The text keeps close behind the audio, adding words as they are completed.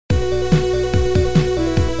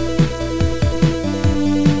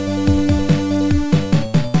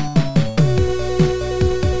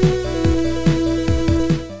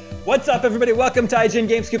What's up, everybody? Welcome to IGN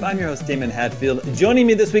Gamescoop. I'm your host, Damon Hatfield. Joining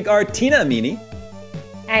me this week are Tina Amini.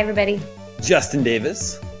 Hi, everybody. Justin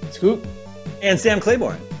Davis. Scoop. And Sam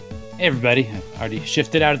Claiborne. Hey, everybody. I've already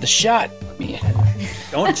shifted out of the shot.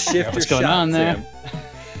 Don't shift What's your going shot, on there? Sam.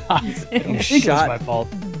 I think it was my fault.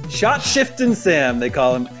 Shot shifting Sam, they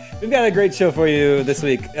call him. We've got a great show for you this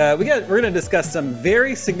week. We're going to discuss some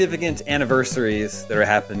very significant anniversaries that are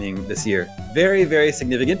happening this year. Very, very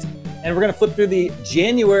significant. And we're going to flip through the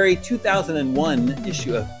January 2001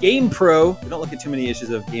 issue of GamePro. We don't look at too many issues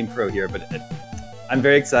of GamePro here, but I'm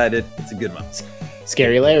very excited. It's a good one.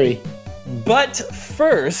 Scary Larry. But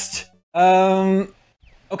first, okay,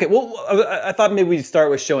 well, I thought maybe we'd start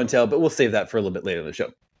with show and tell, but we'll save that for a little bit later in the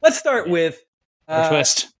show. Let's start with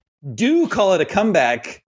Twist. Do call it a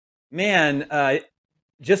comeback. Man,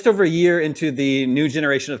 just over a year into the new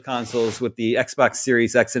generation of consoles with the Xbox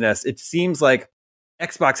Series X and S, it seems like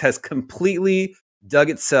Xbox has completely dug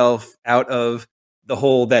itself out of the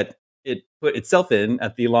hole that it put itself in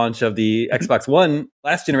at the launch of the Xbox One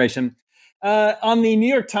last generation. On the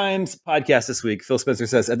New York Times podcast this week, Phil Spencer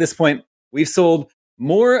says, at this point, we've sold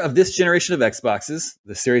more of this generation of Xboxes,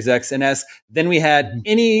 the Series X and S, than we had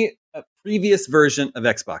any previous version of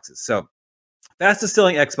Xboxes. So, fastest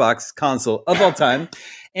selling Xbox console of all time.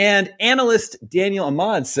 And analyst Daniel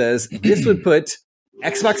Ahmad says this would put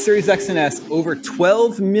Xbox Series X and S over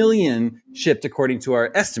 12 million shipped according to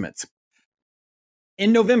our estimates.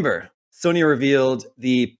 In November, Sony revealed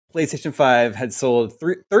the PlayStation 5 had sold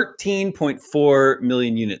 13.4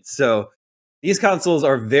 million units. So these consoles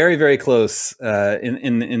are very, very close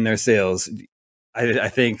in their sales. I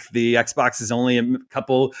think the Xbox is only a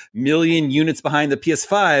couple million units behind the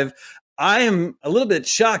PS5. I am a little bit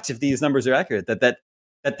shocked if these numbers are accurate, that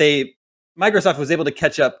Microsoft was able to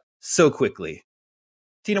catch up so quickly.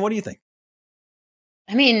 Tina, what do you think?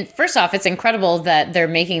 I mean, first off, it's incredible that they're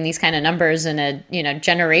making these kind of numbers in a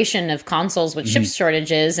generation of consoles with chip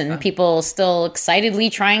shortages and people still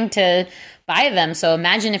excitedly trying to buy them. So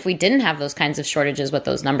imagine if we didn't have those kinds of shortages, what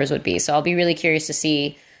those numbers would be. So I'll be really curious to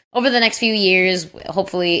see over the next few years,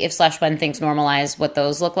 hopefully if/when things normalize, what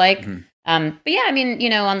those look like. But yeah, I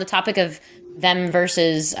mean, on the topic of them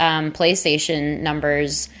versus PlayStation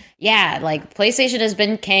numbers, yeah, like PlayStation has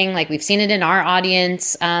been king. Like we've seen it in our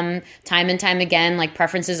audience time and time again. Like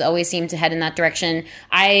preferences always seem to head in that direction.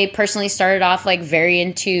 I personally started off like very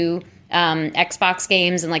into Xbox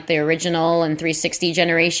games and like the original and 360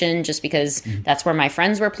 generation, just because that's where my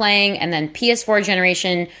friends were playing. And then PS4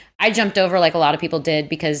 generation, I jumped over like a lot of people did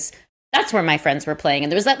because that's where my friends were playing.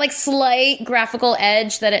 And there was that like slight graphical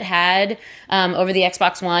edge that it had over the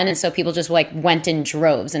Xbox One. And so people just like went in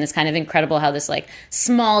droves. And it's kind of incredible how this like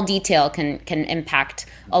small detail can impact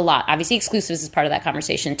a lot. Obviously, exclusives is part of that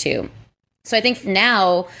conversation too. So I think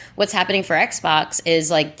now what's happening for Xbox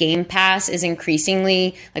is like Game Pass is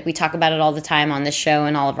increasingly, like we talk about it all the time on this show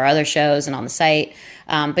and all of our other shows and on the site.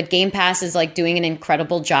 But Game Pass is like doing an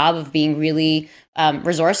incredible job of being really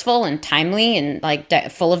resourceful and timely and like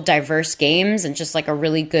full of diverse games and just like a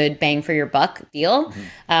really good bang for your buck deal.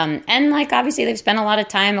 And like obviously they've spent a lot of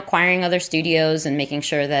time acquiring other studios and making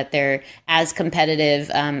sure that they're as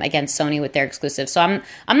competitive against Sony with their exclusives. So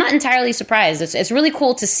I'm not entirely surprised. It's really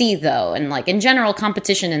cool to see though, and like in general,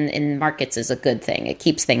 competition in markets is a good thing. It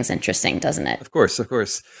keeps things interesting, doesn't it? Of course.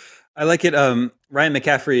 I like it. Ryan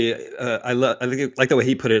McCaffrey, I like the way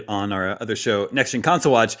he put it on our other show, Next Gen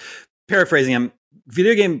Console Watch. Paraphrasing him,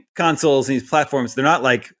 video game consoles and these platforms, they're not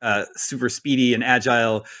like super speedy and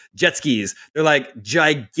agile jet skis. They're like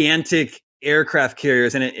gigantic aircraft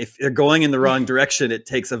carriers. And if they're going in the wrong direction, it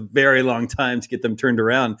takes a very long time to get them turned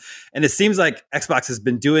around. And it seems like Xbox has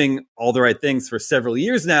been doing all the right things for several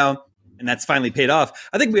years now, and that's finally paid off.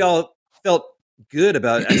 I think we all felt good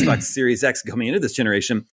about Xbox Series X coming into this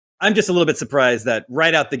generation. I'm just a little bit surprised that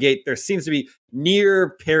right out the gate, there seems to be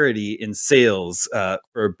near parity in sales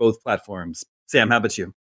for both platforms. Sam, how about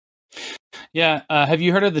you? Yeah. Have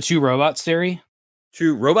you heard of the two robots theory?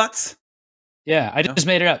 Two robots? Yeah, I just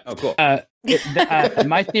made it up. Oh, cool.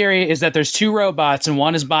 My theory is that there's two robots and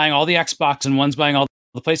one is buying all the Xbox and one's buying all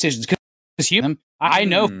the PlayStations. Because I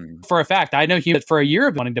know for a fact, that for a year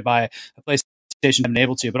of wanting to buy a PlayStation, I'm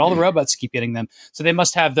able to, but all the robots keep getting them. So they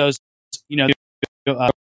must have those,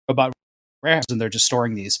 robot warehouse, and they're just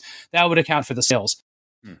storing these. That would account for the sales.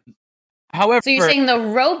 However, so you're saying the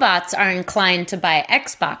robots are inclined to buy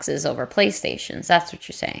Xboxes over PlayStations. That's what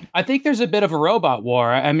you're saying. I think there's a bit of a robot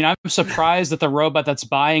war. I mean, I'm surprised that the robot that's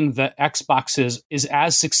buying the Xboxes is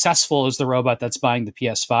as successful as the robot that's buying the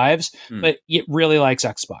PS5s, but it really likes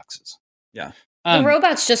Xboxes. Yeah. The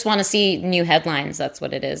robots just want to see new headlines. That's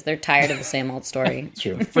what it is. They're tired of the same old story.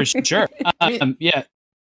 True. For sure. Yeah.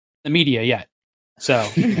 the media yet. So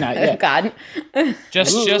not yet. God,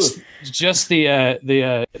 just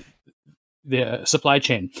the supply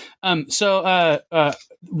chain.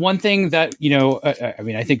 One thing that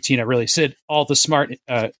I think Tina really said all the smart,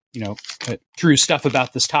 true stuff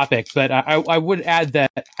about this topic. But I would add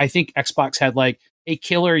that I think Xbox had like a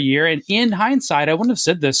killer year, and in hindsight, I wouldn't have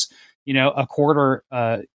said this. A quarter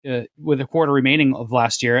with a quarter remaining of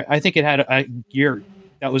last year, I think it had a year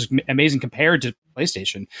that was amazing compared to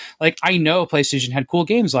PlayStation. Like, I know PlayStation had cool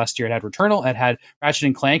games last year. It had Returnal, it had Ratchet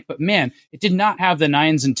and Clank, but man, it did not have the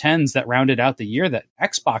 9s and 10s that rounded out the year that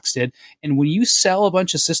Xbox did. And when you sell a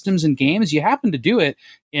bunch of systems and games, you happen to do it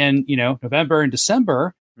in, November and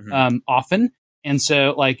December often. And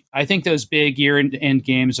so, like, I think those big year-end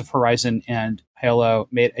games of Horizon and Halo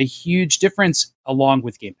made a huge difference along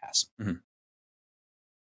with Game Pass.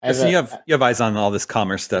 So you have eyes on all this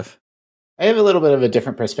commerce stuff. I have a little bit of a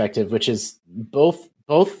different perspective, which is both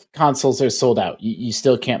consoles are sold out. You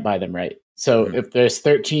still can't buy them, right? So if there's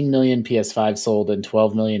 13 million PS5 sold and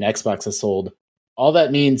 12 million Xboxes sold, all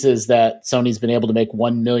that means is that Sony's been able to make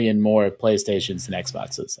 1 million more PlayStations than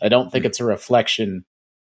Xboxes. I don't think it's a reflection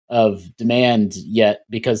of demand yet,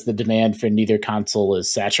 because the demand for neither console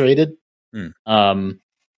is saturated. But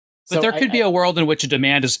there could be a world in which a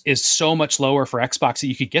demand is so much lower for Xbox that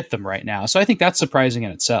you could get them right now. So I think that's surprising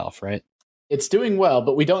in itself, right? It's doing well,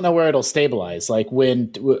 but we don't know where it'll stabilize. Like,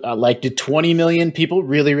 do 20 million people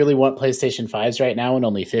really, really want PlayStation 5s right now, and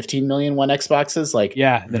only 15 million want Xboxes? Like,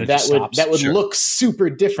 yeah, that would look super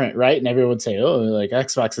different, right? And everyone would say, "Oh, like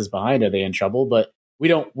Xbox is behind. Are they in trouble?" But we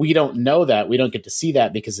don't know that. We don't get to see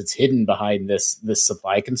that because it's hidden behind this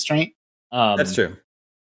supply constraint. That's true.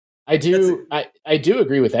 I do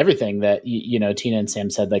agree with everything that Tina and Sam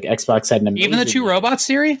said. Like, Xbox had an amazing even the two robots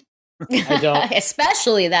theory. I don't,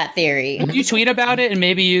 especially that theory. Can you tweet about it and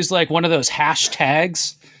maybe use like one of those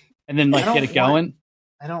hashtags and then like get it going?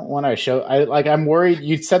 I don't want our show. I'm worried.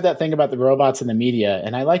 You said that thing about the robots in the media,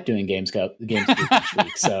 and I like doing games each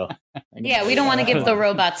week. So yeah, we don't want to give the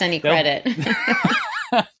robots any credit.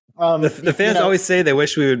 The fans always say they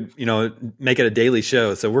wish we would, make it a daily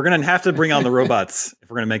show. So we're going to have to bring on the robots if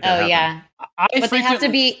we're going to make that happen. Yeah. But they have to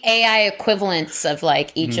be AI equivalents of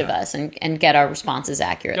like each of us and get our responses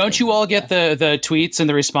accurate. Don't you all get the tweets and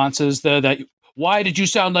the responses that why did you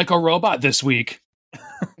sound like a robot this week?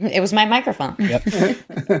 It was my microphone. Yep.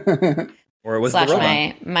 Or it was / the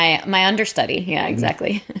robot. my understudy. Yeah,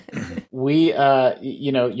 exactly. We,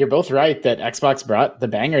 you're both right that Xbox brought the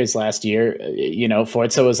bangers last year.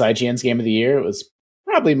 Forza was IGN's game of the year. It was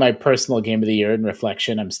probably my personal game of the year in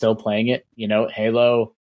reflection. I'm still playing it.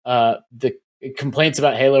 Halo, the complaints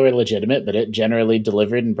about Halo are legitimate, but it generally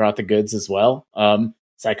delivered and brought the goods as well.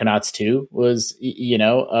 Psychonauts 2 was,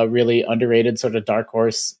 a really underrated sort of dark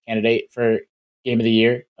horse candidate for game of the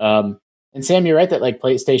year. And Sam, you're right that like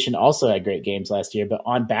PlayStation also had great games last year, but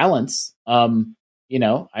on balance,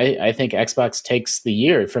 I think Xbox takes the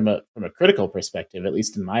year from a critical perspective, at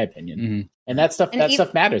least in my opinion. Mm-hmm. And that stuff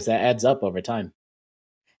matters. That adds up over time.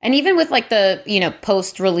 And even with like the,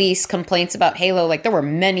 post-release complaints about Halo, like there were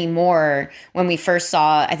many more when we first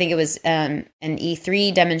saw, I think it was an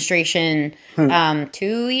E3 demonstration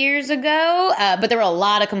 2 years ago. But there were a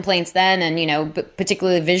lot of complaints then and,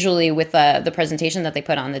 particularly visually with the presentation that they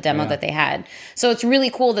put on, the demo that they had. So it's really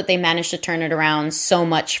cool that they managed to turn it around so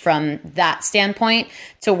much from that standpoint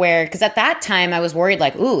to where, because at that time I was worried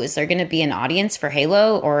like, ooh, is there going to be an audience for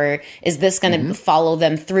Halo or is this going to follow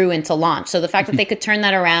them through into launch? So the fact that they could turn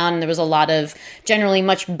that around, and there was a lot of generally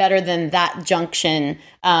much better than that juncture's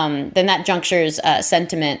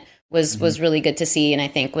sentiment was really good to see, and I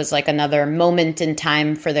think was like another moment in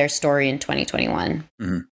time for their story in 2021.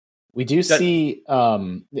 Mm-hmm. We do see,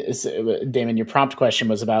 Damon, your prompt question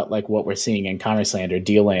was about like what we're seeing in Commerce Land or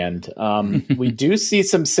Deal Land. We do see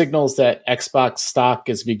some signals that Xbox stock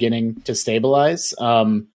is beginning to stabilize.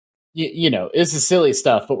 This is silly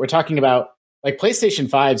stuff, but we're talking about like PlayStation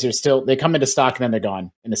 5s are still, they come into stock and then they're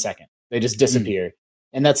gone in a second. They just disappear.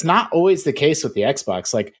 And that's not always the case with the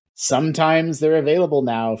Xbox. Like sometimes they're available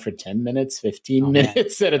now for 10 minutes, 15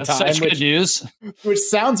 minutes at a time. Such good news. Which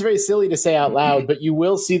sounds very silly to say out loud, but you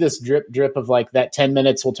will see this drip of like that 10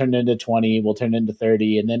 minutes will turn into 20, will turn into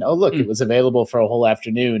 30. And then, oh, look, it was available for a whole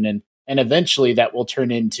afternoon. And eventually that will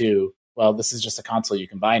turn into, well, this is just a console you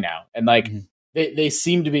can buy now. And like they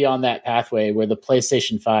seem to be on that pathway where the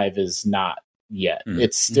PlayStation 5 is not yet.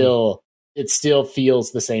 It still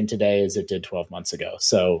feels the same today as it did 12 months ago.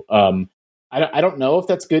 So I don't know if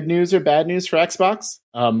that's good news or bad news for Xbox.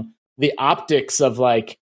 The optics of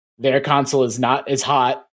like their console is not as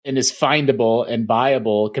hot and is findable and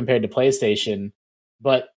buyable compared to PlayStation,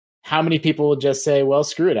 but how many people will just say, well,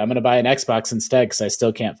 screw it, I'm going to buy an Xbox instead because I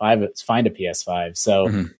still can't find a PS5.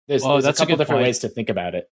 So there's a couple different ways to think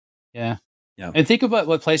about it. Yeah. And think about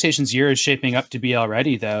what PlayStation's year is shaping up to be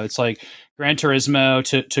already, though. It's like Gran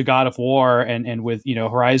Turismo to God of War and with,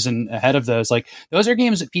 Horizon ahead of those. Like, those are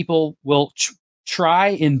games that people will try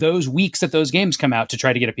in those weeks that those games come out to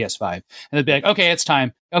try to get a PS5. And they'll be like, okay, it's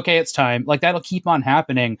time. Like, that'll keep on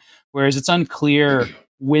happening. Whereas it's unclear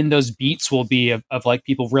when those beats will be of like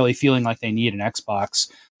people really feeling like they need an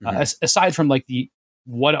Xbox, aside from like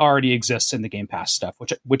what already exists in the Game Pass stuff,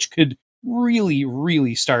 which could really,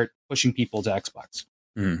 really start pushing people to Xbox.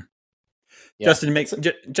 Yeah. Justin,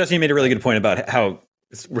 you made a really good point about how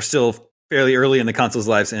we're still fairly early in the console's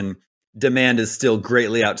lives and demand is still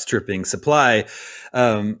greatly outstripping supply.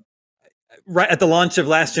 Right at the launch of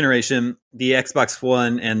last generation, the Xbox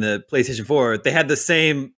One and the PlayStation 4, they had the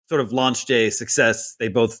same sort of launch day success. They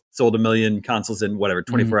both sold 1 million consoles in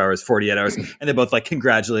 24 hours, 48 hours, and they both like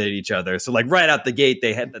congratulated each other. So like right out the gate,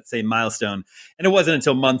 they had that same milestone. And it wasn't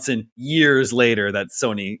until months and years later that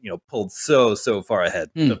Sony, pulled so far ahead.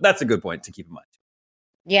 So that's a good point to keep in mind.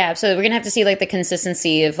 Yeah, so we're gonna have to see like the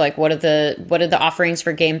consistency of like what are the offerings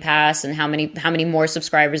for Game Pass and how many more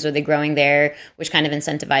subscribers are they growing there, which kind of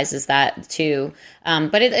incentivizes that too.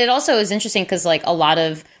 But it also is interesting because like a lot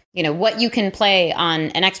of what you can play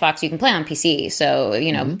on an Xbox, you can play on PC. So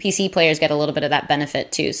PC players get a little bit of that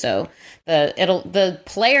benefit too. So the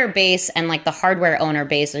player base and like the hardware owner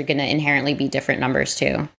base are going to inherently be different numbers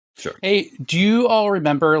too. Sure. Hey, do you all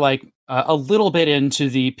remember like a little bit into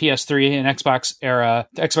the PS3 and Xbox era,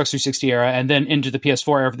 the Xbox 360 era, and then into the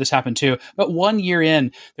PS4 era, this happened too. But 1 year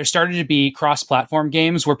in, there started to be cross-platform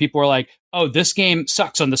games where people were like, oh, this game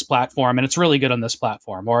sucks on this platform and it's really good on this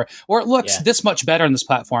platform, or it looks this much better on this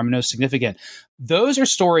platform and it was significant. Those are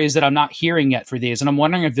stories that I'm not hearing yet for these. And I'm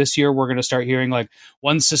wondering if this year we're going to start hearing like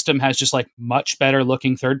one system has just like much better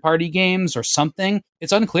looking third-party games or something.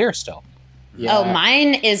 It's unclear still. Yeah. Oh,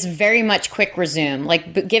 mine is very much quick resume.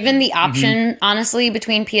 Like, given the option, honestly,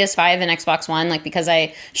 between PS5 and Xbox One, like because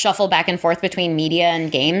I shuffle back and forth between media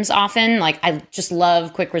and games often, like I just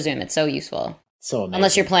love quick resume. It's so useful. So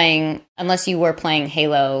amazing. Unless you were playing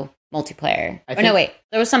Halo multiplayer.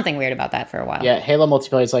 There was something weird about that for a while. Yeah, Halo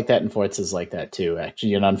multiplayer is like that, and Forza's like that too.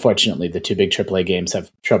 Actually, unfortunately, the two big AAA games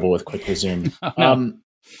have trouble with quick resume.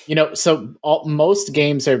 So most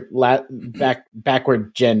games are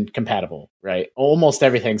backward gen compatible, right? Almost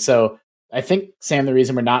everything. So I think, Sam, the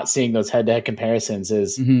reason we're not seeing those head-to-head comparisons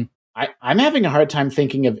is I'm having a hard time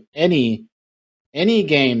thinking of any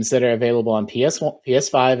games that are available on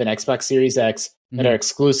PS5 and Xbox Series X that are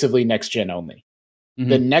exclusively next-gen only.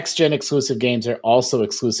 The next-gen exclusive games are also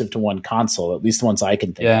exclusive to one console, at least the ones I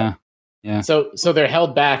can think of. Yeah. So they're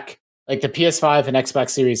held back. Like the PS5 and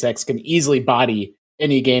Xbox Series X can easily body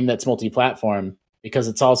any game that's multi-platform because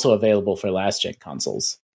it's also available for last-gen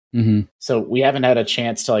consoles. So we haven't had a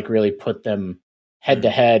chance to like really put them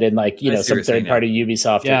head-to-head in like, some third-party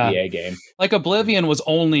Ubisoft or EA game. Like Oblivion was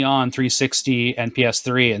only on 360 and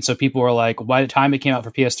PS3, and so people were like, by the time it came out for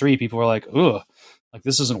PS3, people were like, ugh, like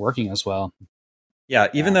this isn't working as well. Yeah,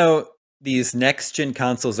 even though these next-gen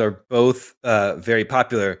consoles are both very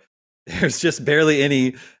popular, there's just barely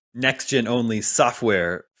any next-gen only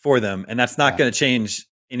software for them, and that's not going to change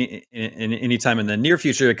any time in the near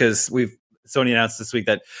future because Sony announced this week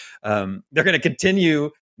that they're going to continue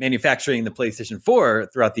manufacturing the PlayStation 4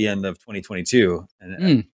 throughout the end of 2022,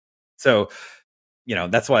 and so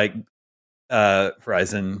that's why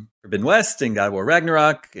Horizon Forbidden West and God of War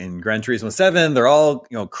Ragnarok and Gran Turismo 7, they're all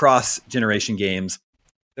cross-generation games.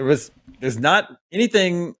 There's not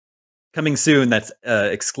anything coming soon that's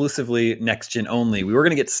exclusively next-gen only. We were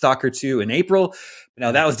going to get Stalker 2 in April, but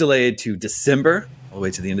now that was delayed to December, all the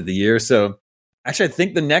way to the end of the year. So actually, I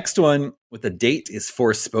think the next one with a date is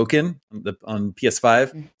Forspoken on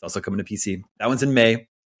PS5. It's also coming to PC. That one's in May.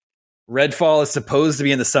 Redfall is supposed to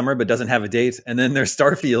be in the summer, but doesn't have a date. And then there's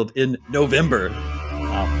Starfield in November.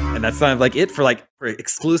 Wow. And that's kind of like it for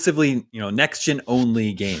exclusively, next-gen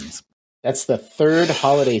only games. That's the third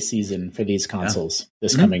holiday season for these consoles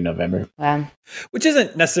this coming November. Wow. Which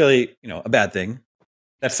isn't necessarily, a bad thing.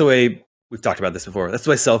 That's the way we've talked about this before. That's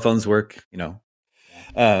the way cell phones work,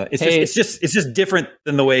 It's just different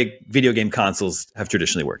than the way video game consoles have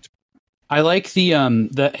traditionally worked. I like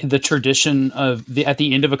the tradition of at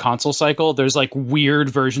the end of a console cycle, there's like weird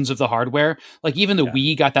versions of the hardware. Like even the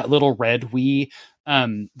Wii got that little red Wii.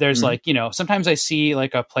 There's like, sometimes I see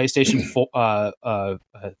like a PlayStation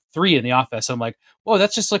 3 in the office. I'm like, whoa,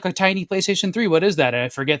 that's just like a tiny PlayStation 3. What is that? And I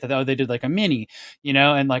forget that, they did like a mini,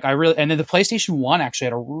 and like and then the PlayStation 1 actually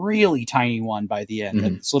had a really tiny one by the end.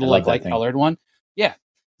 This little light colored one. Yeah.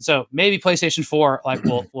 So maybe PlayStation 4 like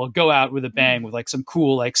will go out with a bang with like some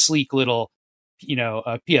cool, like sleek little,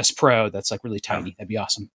 PS Pro that's like really tiny. That'd be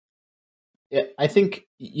awesome. Yeah, I think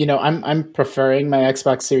I'm preferring my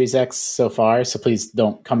Xbox Series X so far. So please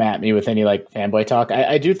don't come at me with any like fanboy talk.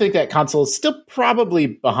 I do think that console is still probably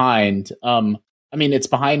behind. I mean, it's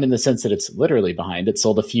behind in the sense that it's literally behind. It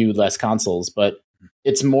sold a few less consoles, but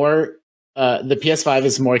it's more. The PS5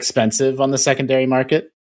 is more expensive on the secondary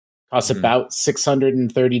market. Costs about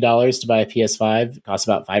 $630 to buy a PS5. It costs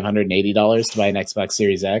about $580 to buy an Xbox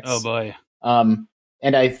Series X. Oh boy.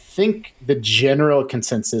 And I think the general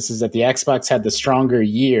consensus is that the Xbox had the stronger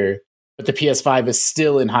year, but the PS5 is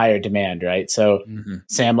still in higher demand, right? So,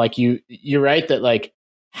 Sam, like you're right that like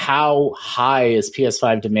how high is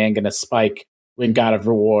PS5 demand going to spike when God of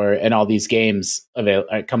War and all these games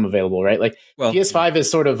come available, right? Like PS5 is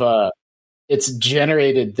sort of it's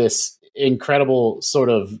generated this incredible sort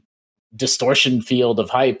of distortion field of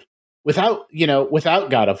hype without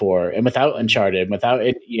God of War and without Uncharted, and without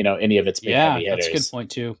any of its big heavy hitters. That's a good point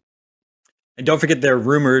too. And don't forget their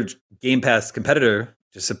rumored Game Pass competitor,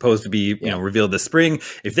 just supposed to be revealed this spring.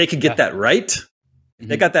 If they could get that right, if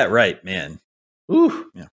they got that right, man.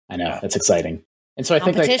 Ooh, I know that's exciting. And so I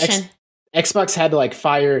think like Xbox had to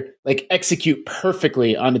like execute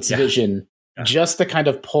perfectly on its vision, just to kind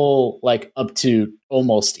of pull like up to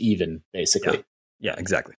almost even, basically. Yeah,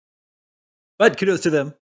 exactly. But kudos to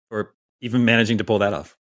them for even managing to pull that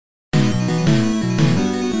off.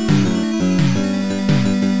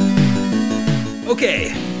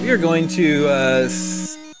 Okay, we are going to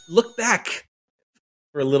look back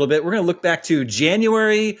for a little bit. We're going to look back to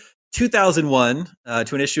January 2001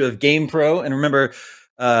 to an issue of GamePro. And remember,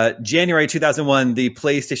 January 2001, the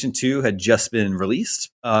PlayStation 2 had just been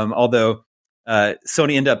released, although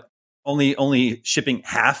Sony ended up only shipping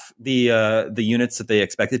half the units that they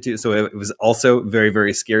expected to. So it was also very,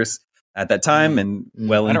 very scarce at that time and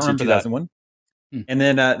well into 2001. And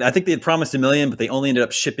then I think they had promised 1 million, but they only ended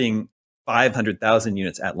up shipping 500,000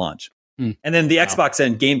 units at launch. And then the Xbox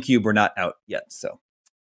and GameCube were not out yet. So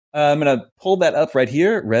I'm going to pull that up right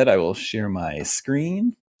here. Red, I will share my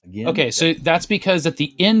screen again. Okay, so that's because at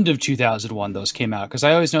the end of 2001 those came out, because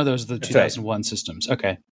I always know those are the 2001 systems.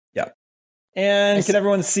 Okay. Yeah. And can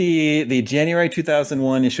everyone see the January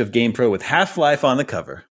 2001 issue of GamePro with Half-Life on the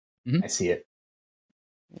cover? I see it.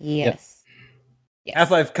 Yes.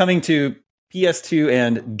 Half-Life coming to PS2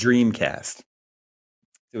 and Dreamcast.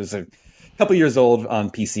 It was a couple years old on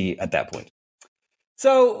PC at that point.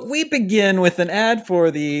 So we begin with an ad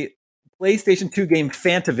for the PlayStation 2 game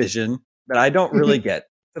Fantavision that I don't really get.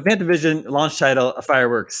 The Fantavision launch title, a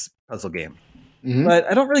fireworks puzzle game. But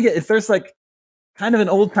I don't really get if there's like kind of an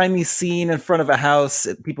old-timey scene in front of a house.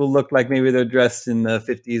 People look like maybe they're dressed in the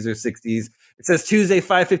 50s or 60s. It says Tuesday,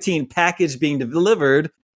 5:15, package being delivered.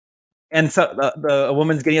 And so a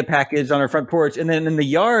woman's getting a package on her front porch. And then in the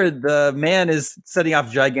yard, the man is setting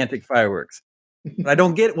off gigantic fireworks. But I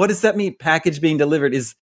don't get, what does that mean? Package being delivered.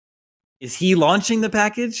 Is he launching the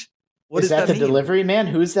package? What is that the delivery man?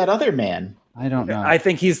 Who's that other man? I don't know. I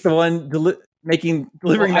think he's the one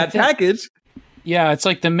delivering that package. Yeah, it's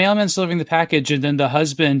like the mailman's delivering the package, and then the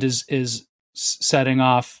husband is setting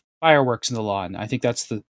off fireworks in the lawn. I think that's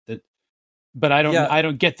the. But I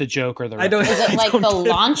don't get the joke or the. Is it like the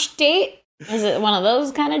launch date? Is it one of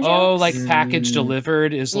those kind of jokes? Oh, like package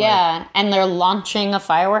delivered is like. And they're launching a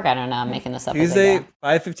firework. I don't know. I'm making this up. Tuesday,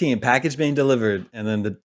 5:15, package being delivered, and then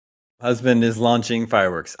the husband is launching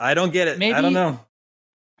fireworks. I don't get it. I don't know.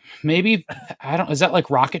 Maybe is that like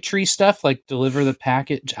rocketry stuff? Like deliver the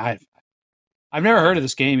package? I've never heard of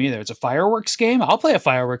this game either. It's a fireworks game. I'll play a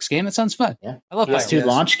fireworks game. That sounds fun. Yeah, I love PS2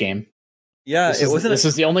 launch game. Yeah, this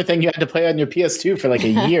was the only thing you had to play on your PS2 for like a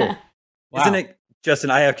year. Wow. Isn't it, Justin?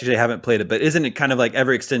 I actually haven't played it, but isn't it kind of like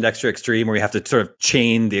Ever Extend Extra Extreme, where you have to sort of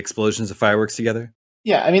chain the explosions of fireworks together?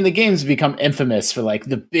 Yeah, I mean the game's become infamous for like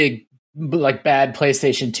the big, like bad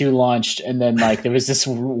PlayStation 2 launched, and then like there was this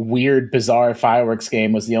weird, bizarre fireworks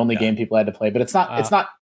game was the only game people had to play. But it's not.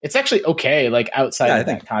 It's actually okay. Like outside of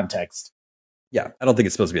that context. Yeah, I don't think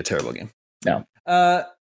it's supposed to be a terrible game. No.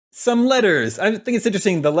 Some letters. I think it's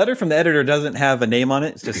interesting. The letter from the editor doesn't have a name on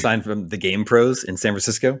it. It's just signed from the Game Pros in San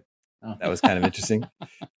Francisco. Oh. That was kind of interesting.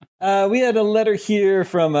 We had a letter here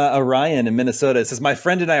from Orion in Minnesota. It says, my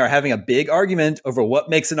friend and I are having a big argument over what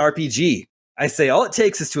makes an RPG. I say all it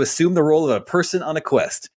takes is to assume the role of a person on a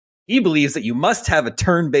quest. He believes that you must have a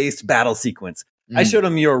turn-based battle sequence. I showed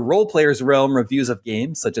him your Role Players Realm reviews of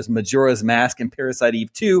games, such as Majora's Mask and Parasite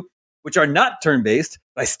Eve 2, which are not turn-based,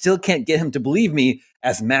 but I still can't get him to believe me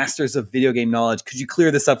as masters of video game knowledge. Could you clear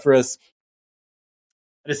this up for us?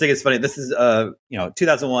 I just think it's funny. This is,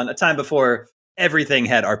 2001, a time before everything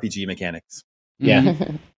had RPG mechanics. Yeah.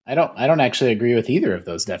 I don't actually agree with either of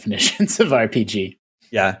those definitions of RPG.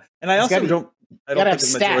 Yeah. And I also don't think of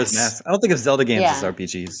Majora's Mask. I don't think of Zelda games as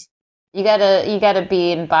RPGs. You gotta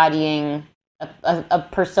be embodying a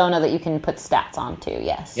persona that you can put stats onto.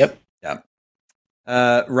 Yes. Yep. Yeah.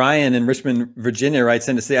 Ryan in Richmond, Virginia writes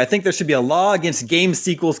in to say, I think there should be a law against game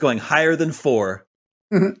sequels going higher than 4.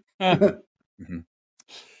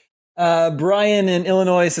 Brian in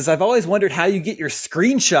Illinois says, I've always wondered how you get your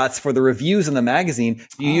screenshots for the reviews in the magazine.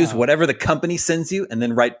 Do you use whatever the company sends you and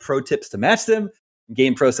then write pro tips to match them?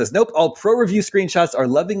 GamePro says, nope, all pro review screenshots are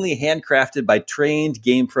lovingly handcrafted by trained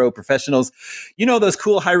GamePro professionals. You know those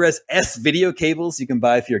cool high-res S video cables you can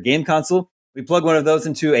buy for your game console? We plug one of those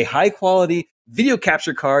into a high-quality video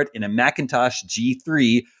capture card in a Macintosh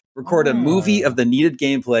G3, record a movie of the needed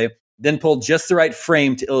gameplay, then pull just the right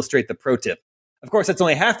frame to illustrate the pro tip. Of course, that's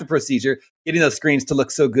only half the procedure. Getting those screens to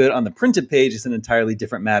look so good on the printed page is an entirely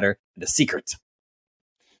different matter and a secret.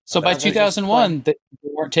 So by 2001, they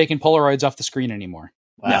weren't taking Polaroids off the screen anymore.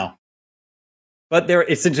 Wow. No. But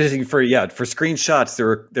it's interesting for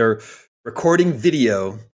screenshots, they're recording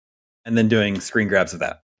video and then doing screen grabs of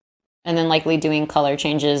that. And then likely doing color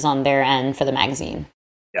changes on their end for the magazine.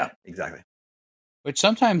 Yeah, exactly. Which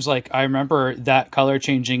sometimes, like, I remember that color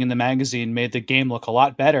changing in the magazine made the game look a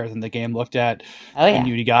lot better than the game looked at when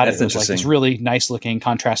you got it. It was like this really nice looking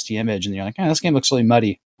contrasty image, and you're like, this game looks really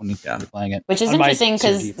muddy when you're playing it. Which is interesting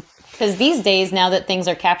because these days, now that things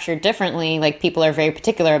are captured differently, like people are very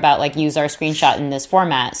particular about like use our screenshot in this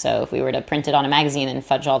format. So if we were to print it on a magazine and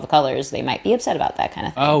fudge all the colors, they might be upset about that kind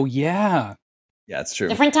of thing. Oh yeah, it's true.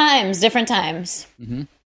 Different times. Mm-hmm.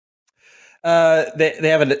 They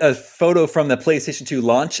have a photo from the PlayStation 2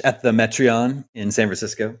 launch at the Metreon in San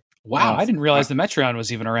Francisco. Wow, I didn't realize the Metreon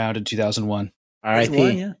was even around in 2001.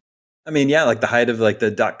 R.I.P. Yeah. I mean, like the height of like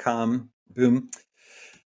the .com boom.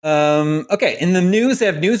 Okay, in the news, they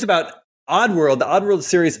have news about Oddworld, the Oddworld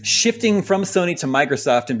series shifting from Sony to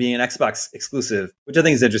Microsoft and being an Xbox exclusive, which I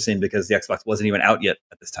think is interesting because the Xbox wasn't even out yet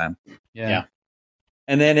at this time. Yeah.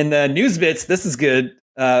 And then in the news bits, this is good.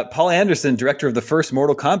 Paul Anderson, director of the first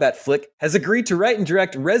Mortal Kombat flick, has agreed to write and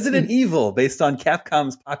direct Resident Evil based on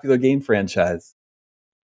Capcom's popular game franchise.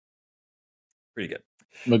 Pretty good.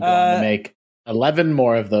 We're going to make 11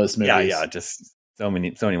 more of those movies. Yeah, just so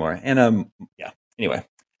many more. And anyway.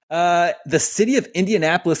 The city of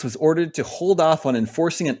Indianapolis was ordered to hold off on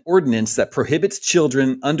enforcing an ordinance that prohibits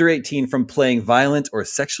children under 18 from playing violent or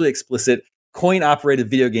sexually explicit coin-operated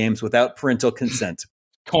video games without parental consent.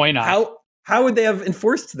 Coin-op. How would they have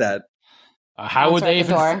enforced that? How would they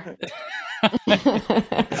even?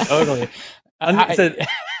 Totally. It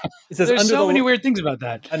says there's so many weird things about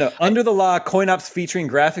that. I know. Under the law, coin-ops featuring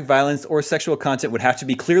graphic violence or sexual content would have to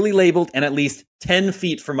be clearly labeled and at least 10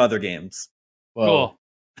 feet from other games. Whoa. Cool.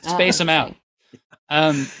 Space them out.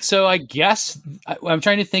 So I guess I'm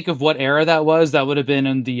trying to think of what era that was. That would have been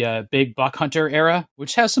in the big Buck Hunter era,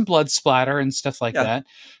 which has some blood splatter and stuff like that.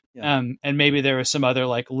 Yeah. And maybe there was some other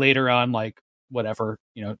like later on, like whatever,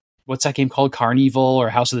 what's that game called? Carnival or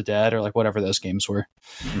House of the Dead or like whatever those games were,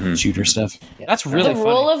 shooter stuff. Yeah. That's really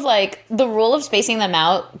funny. The rule of spacing them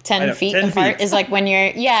out 10 feet apart is like when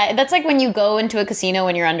you're, that's like when you go into a casino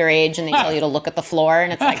when you're underage and they tell you to look at the floor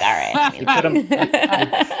and it's like, all right.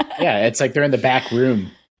 It's like they're in the back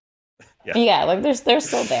room. Yeah, like they're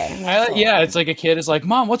still there. It's like a kid is like,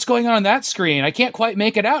 Mom, what's going on that screen? I can't quite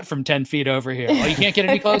make it out from 10 feet over here. Well, you can't get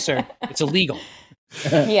any closer. It's illegal.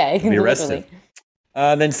 Yeah, you can be arrested.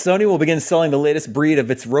 Then Sony will begin selling the latest breed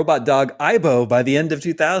of its robot dog, Aibo, by the end of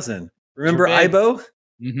 2000. Remember Aibo?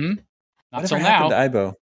 Mm-hmm. Not so now. To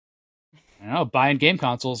Aibo? I don't know, buying game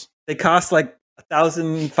consoles. They cost like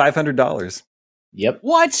 $1,500. Yep.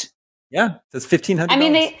 What? Yeah, that's $1,500. I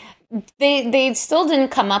mean, they still didn't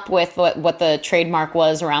come up with what the trademark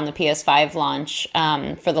was around the PS5 launch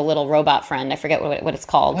for the little robot friend. I forget what it's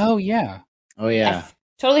called. Oh yeah. I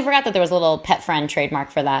totally forgot that there was a little pet friend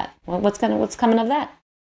trademark for that. What's coming of that?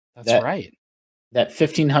 That's right. That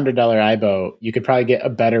 $1,500 Aibo, you could probably get a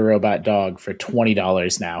better robot dog for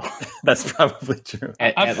 $20 now. That's probably true.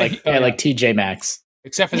 at TJ Maxx.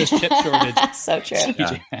 Except for this chip shortage. So true.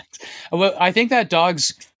 TJ Maxx. Well, I think that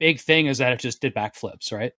dog's big thing is that it just did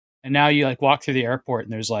backflips, right? And now you like walk through the airport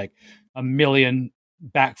and there's like a million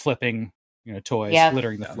backflipping, toys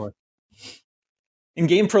littering the floor. In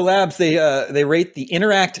GamePro Labs, they rate the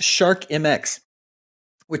Interact Shark MX,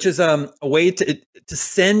 which is a way to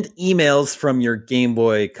send emails from your Game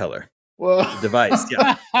Boy Color device.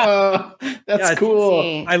 Yeah, that's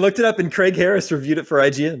cool. I looked it up, and Craig Harris reviewed it for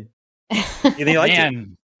IGN. You think you liked it?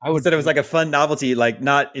 He said it was like a fun novelty. Like,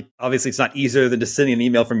 obviously, it's not easier than just sending an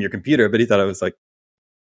email from your computer, but he thought it was like.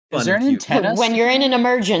 Is there an antenna? When you're in an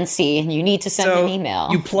emergency and you need to send an email,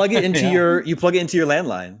 you plug it into your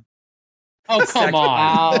landline. Oh, come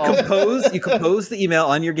on! You compose the email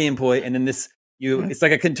on your Game Boy, and then it's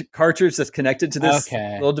like a cartridge that's connected to this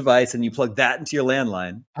little device, and you plug that into your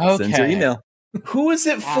landline. Sends your email. Who is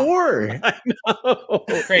it for? I know.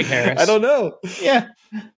 Craig Harris. I don't know. Yeah.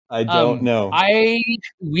 I don't know.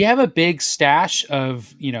 We have a big stash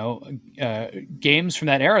of games from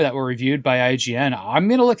that era that were reviewed by IGN. I'm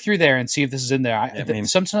gonna look through there and see if this is in there.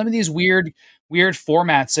 Some of these weird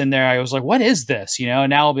formats in there. I was like, what is this? And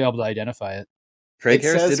now I'll be able to identify it. Craig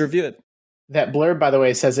Harris did review it. That blurb, by the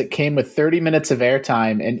way, says it came with 30 minutes of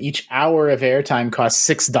airtime, and each hour of airtime costs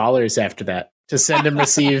 $6 after that to send and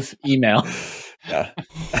receive email. Yeah.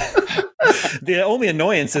 The only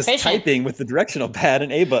annoyance is typing with the directional pad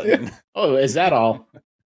and A button. Oh, is that all?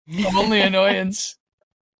 The only annoyance.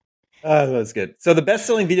 That's good. So the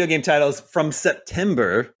best-selling video game titles from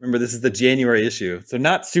September, remember this is the January issue, so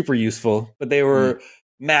not super useful, but they were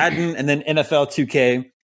Madden and then NFL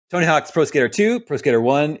 2K, Tony Hawk's Pro Skater 2, Pro Skater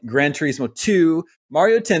 1, Gran Turismo 2,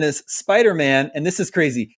 Mario Tennis, Spider-Man, and this is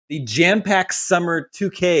crazy, the Jam Pack Summer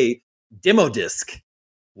 2K demo disc.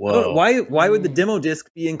 Whoa. Why would the demo disc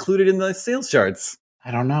be included in the sales charts?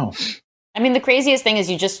 I don't know. I mean, the craziest thing is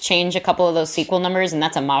you just change a couple of those sequel numbers, and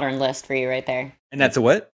that's a modern list for you right there. And that's a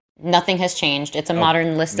what? Nothing has changed. It's a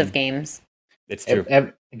modern list of games. It's true.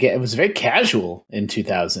 It was very casual in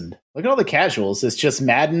 2000. Look at all the casuals. It's just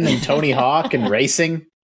Madden and Tony Hawk and racing.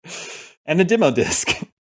 And the demo disc.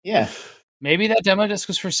 Yeah. Maybe that demo disc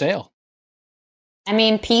was for sale. I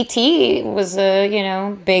mean, PT was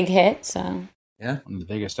a, big hit, so... Yeah, one of the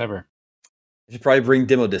biggest ever. I should probably bring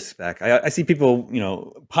demo discs back. I see people,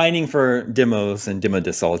 pining for demos and demo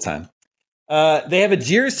discs all the time. They have a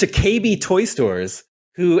jeers to KB Toy Stores,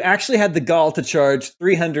 who actually had the gall to charge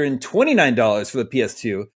 $329 for the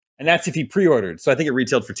PS2, and that's if you pre-ordered. So I think it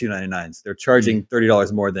retailed for $299. So they're charging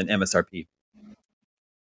 $30 more than MSRP.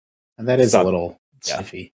 And that is a little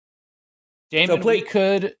stiffy. Damon, we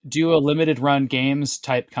could do a limited run games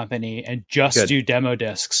type company and just do demo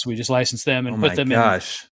discs. We just license them and put them in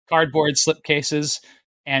cardboard slipcases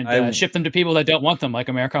and ship them to people that don't want them, like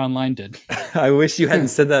America Online did. I wish you hadn't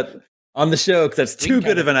said that on the show, because that's too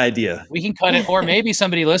good of an idea. We can cut it, or maybe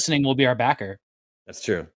somebody listening will be our backer. That's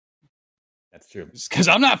true. Because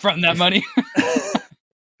I'm not fronting that money.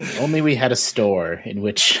 Only we had a store in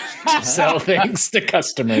which to sell things to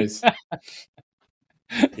customers.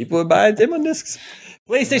 People would buy demo discs.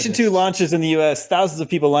 PlayStation 2 launches in the US. Thousands of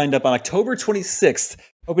people lined up on October 26th,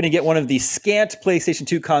 hoping to get one of the scant PlayStation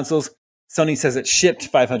 2 consoles. Sony says it shipped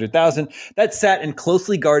 500,000. That sat in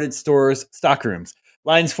closely guarded stores' stockrooms.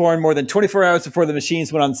 Lines formed more than 24 hours before the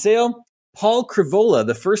machines went on sale. Paul Crivola,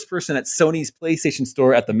 the first person at Sony's PlayStation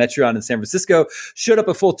store at the Metron in San Francisco, showed up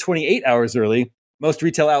a full 28 hours early. Most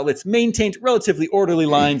retail outlets maintained relatively orderly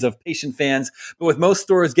lines of patient fans, but with most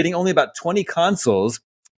stores getting only about 20 consoles,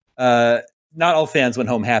 not all fans went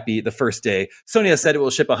home happy the first day. Sony has said it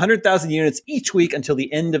will ship 100,000 units each week until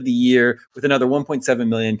the end of the year, with another 1.7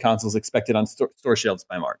 million consoles expected on store shelves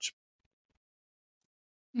by March.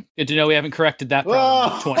 Good to know we haven't corrected that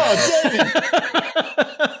problem.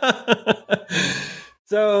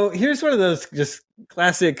 So here's one of those just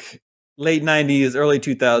classic late 90s, early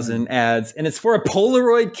 2000 ads, and it's for a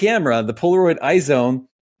Polaroid camera, the Polaroid iZone,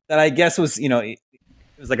 that I guess was, it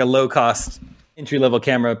was like a low-cost entry-level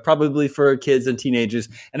camera, probably for kids and teenagers,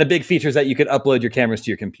 and a big feature is that you could upload your cameras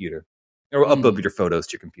to your computer, or upload your photos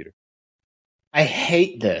to your computer. I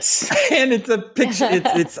hate this. And it's a picture,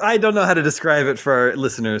 it's I don't know how to describe it for our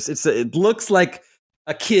listeners. It looks like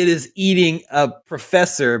a kid is eating a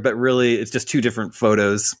professor, but really it's just two different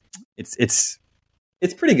photos. It's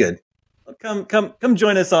pretty good. Come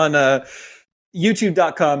join us on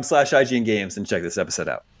youtube.com/IGN Games and check this episode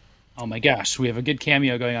out. Oh my gosh, we have a good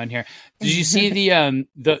cameo going on here. Did you see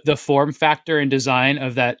the form factor and design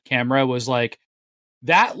of that camera was like,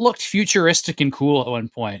 that looked futuristic and cool at one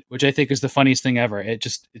point, which I think is the funniest thing ever.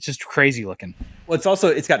 It's just crazy looking. Well,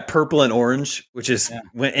 it's got purple and orange, which is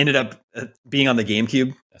what ended up being on the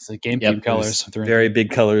GameCube. That's the GameCube colors. Very big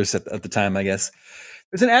colors at the time, I guess.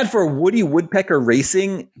 There's an ad for Woody Woodpecker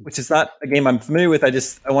Racing, which is not a game I'm familiar with. I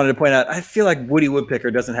wanted to point out, I feel like Woody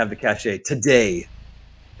Woodpecker doesn't have the cachet today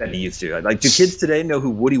that he used to. Like, do kids today know who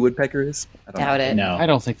Woody Woodpecker is? I Doubt it. No. I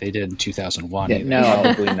don't think they did in 2001. Yeah, no,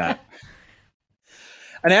 probably not.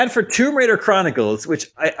 An ad for Tomb Raider Chronicles, which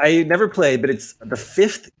I never played, but it's the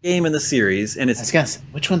 5th game in the series, and it's. I was gonna say,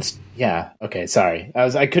 which one's? Yeah. Okay. Sorry.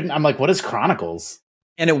 I'm like, what is Chronicles?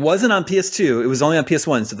 and it wasn't on PS2. It was only on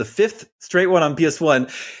PS1. So the 5th straight one on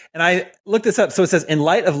PS1. And I looked this up. So it says, in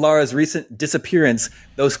light of Lara's recent disappearance,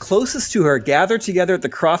 those closest to her gather together at the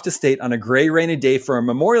Croft estate on a gray, rainy day for a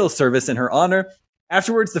memorial service in her honor.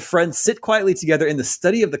 Afterwards, the friends sit quietly together in the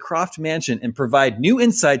study of the Croft mansion and provide new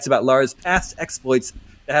insights about Lara's past exploits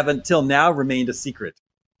that have until now remained a secret.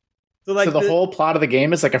 So the whole plot of the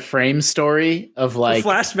game is like a frame story of like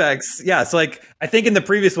flashbacks. Yeah. So like, I think in the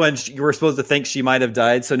previous one, you were supposed to think she might have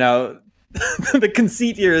died. So now the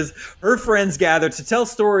conceit here is her friends gather to tell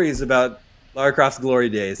stories about Lara Croft's glory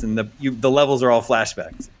days, and the levels are all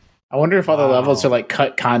flashbacks. I wonder if all the levels are like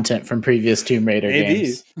cut content from previous Tomb Raider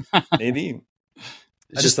games. Maybe.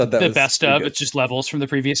 I just thought that was best of. Good. It's just levels from the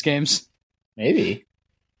previous games. Maybe.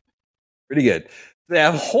 Pretty good. They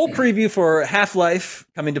have a whole preview for Half-Life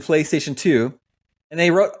coming to PlayStation 2, and they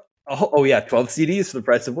wrote 12 CDs for the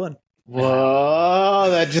price of one. Whoa,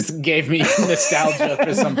 that just gave me nostalgia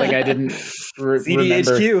for something I didn't remember.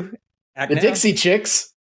 CDHQ. The Dixie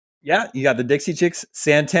Chicks. Yeah, you got the Dixie Chicks,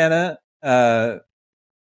 Santana,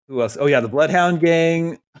 who else? Oh yeah, the Bloodhound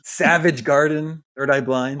Gang, Savage Garden, Third Eye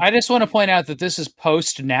Blind. I just want to point out that this is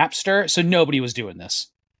post Napster, so nobody was doing this.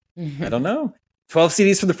 I don't know. 12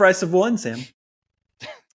 CDs for the price of one, Sam.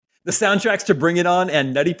 The soundtracks to Bring It On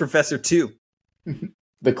and Nutty Professor 2.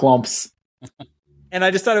 The clumps. And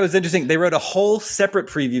I just thought it was interesting. They wrote a whole separate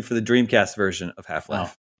preview for the Dreamcast version of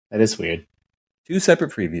Half-Life. Oh, that is weird. 2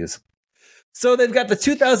 separate previews. So they've got the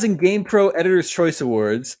 2000 GamePro Editor's Choice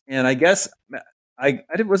Awards, and I guess I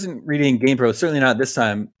wasn't reading GamePro, certainly not this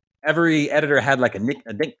time. Every editor had like a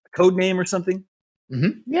code name or something.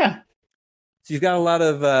 Mm-hmm. Yeah. So you've got a lot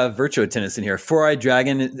of Virtua Tennis in here. Four-Eyed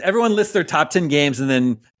Dragon. Everyone lists their top 10 games and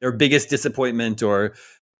then their biggest disappointment or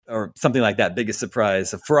something like that, biggest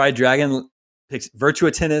surprise. So Four-Eyed Dragon picked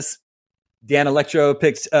Virtua Tennis. Dan Electro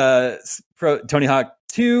picked Tony Hawk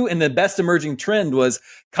 2. And the best emerging trend was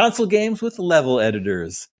console games with level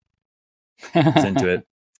editors. It's into it.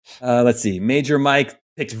 Let's see. Major Mike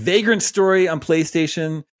picked Vagrant Story on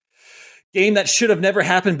PlayStation. Game that should have never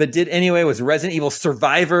happened but did anyway was Resident Evil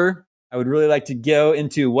Survivor. I would really like to go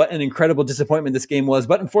into what an incredible disappointment this game was,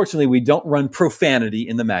 but unfortunately, we don't run profanity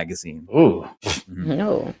in the magazine. Ooh. Mm-hmm.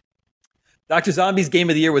 No. Dr. Zombie's Game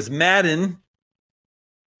of the Year was Madden.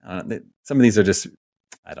 Some of these are just,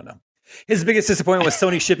 I don't know. His biggest disappointment was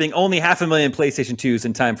Sony shipping only 500,000 PlayStation 2s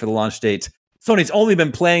in time for the launch date. Sony's only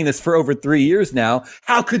been playing this for over 3 years now.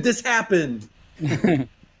 How could this happen?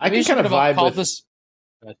 I can kind of vibe with this.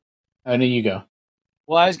 Oh, no, you go.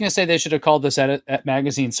 Well, I was going to say they should have called this at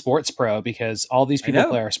Magazine Sports Pro because all these people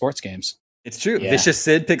play our sports games. It's true. Yeah. Vicious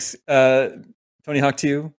Sid picks Tony Hawk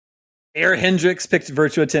 2. Air Hendricks picked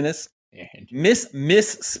Virtua Tennis.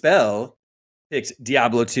 Miss Spell picked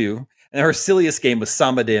Diablo 2. And her silliest game was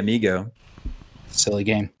Samba de Amigo. Silly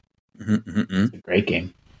game. It's a great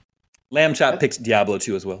game. Lamb Chop picked Diablo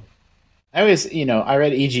 2 as well. I always, I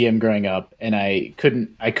read EGM growing up, and I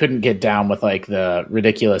couldn't get down with like the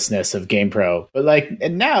ridiculousness of GamePro. But like,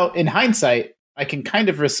 and now in hindsight, I can kind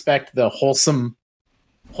of respect the wholesomeness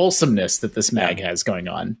that this mag has going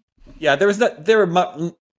on. Yeah,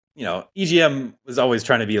 EGM was always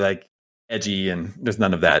trying to be like edgy, and there's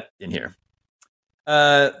none of that in here.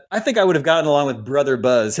 I think I would have gotten along with Brother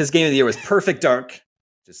Buzz. His game of the year was Perfect Dark.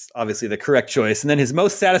 Just obviously the correct choice. And then his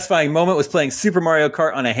most satisfying moment was playing Super Mario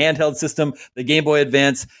Kart on a handheld system, the Game Boy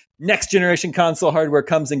Advance. Next generation console hardware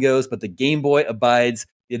comes and goes, but the Game Boy abides.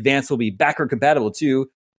 The Advance will be backward compatible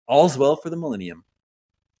too. All's well for the millennium.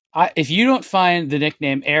 If you don't find the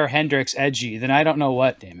nickname Air Hendricks edgy, then I don't know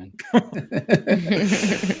what, Damon.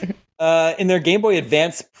 In their Game Boy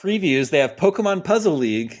Advance previews, they have Pokemon Puzzle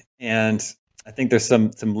League, and I think there's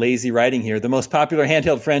some lazy writing here. The most popular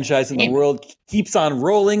handheld franchise in the world keeps on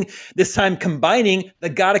rolling, this time combining the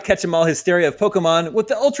gotta-catch-em-all hysteria of Pokemon with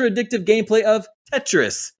the ultra-addictive gameplay of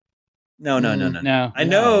Tetris. No. I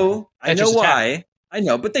know why. I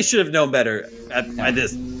know, but they should have known better by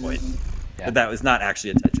this point. Yeah. That was not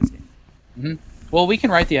actually a Tetris game. Mm-hmm. Well, we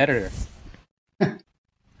can write the editor.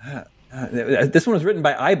 This one was written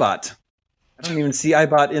by iBot. I don't even see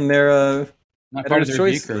iBot in their not part of their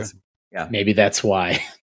choice list. Yeah, maybe that's why.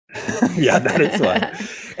 Yeah, that is why.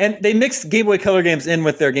 And they mixed Game Boy Color games in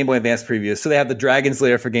with their Game Boy Advance previews. So they have the Dragon's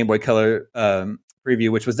Lair for Game Boy Color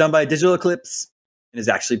preview, which was done by Digital Eclipse and is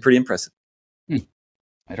actually pretty impressive.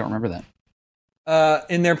 I don't remember that.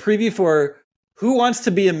 In their preview for Who Wants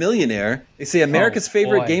to Be a Millionaire, they say America's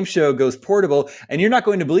favorite game show goes portable, and you're not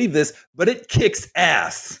going to believe this, but it kicks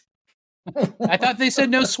ass. I thought they said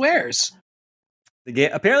no swears.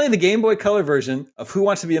 Apparently the Game Boy Color version of Who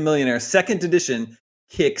Wants to Be a Millionaire, second edition,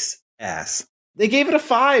 kicks ass. They gave it a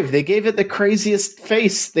 5. They gave it the craziest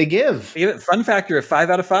face they give. They gave it fun factor of 5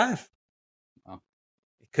 out of 5. Oh.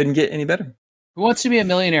 It couldn't get any better. Who Wants to Be a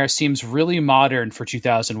Millionaire seems really modern for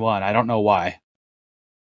 2001. I don't know why.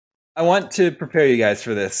 I want to prepare you guys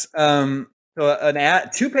for this. So an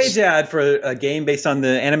ad, 2-page ad for a game based on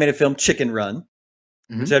the animated film Chicken Run,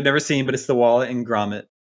 which I've never seen, but it's the Wallace and Gromit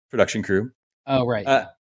production crew. Oh, right.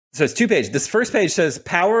 So it's 2 pages. This first page says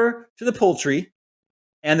 "Power to the Poultry,"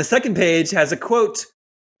 and the second page has a quote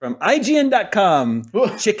from IGN.com: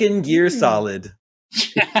 "Chicken Gear Solid."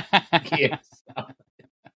 Gear Solid.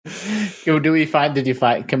 Can we find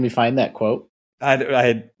that quote? I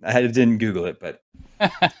didn't Google it, but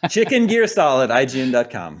Chicken Gear Solid,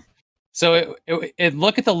 IGN.com. So it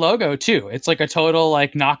look at the logo too. It's like a total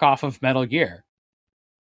like knockoff of Metal Gear.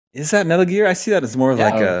 Is that Metal Gear? I see that as more of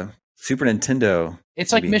like a Super Nintendo.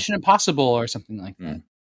 It's maybe like Mission Impossible or something like that.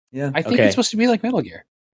 Yeah, I think it's supposed to be like Metal Gear.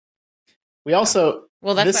 We also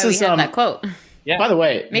that's why we have that quote. Yeah. By the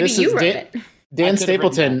way, maybe you wrote it. Dan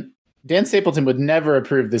Stapleton would never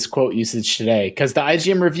approve this quote usage today because the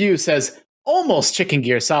IGN review says almost Chicken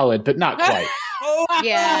Gear Solid, but not quite.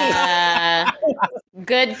 Yeah.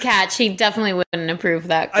 Good catch. He definitely wouldn't approve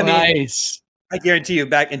that quote. Nice. I guarantee you,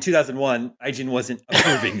 back in 2001, IGN wasn't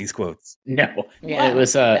approving these quotes. No. Yeah, it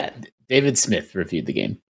was David Smith reviewed the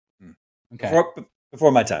game. Okay.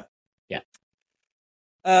 Before my time. Yeah.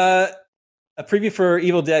 A preview for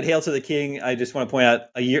Evil Dead: Hail to the King. I just want to point out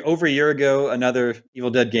over a year ago, another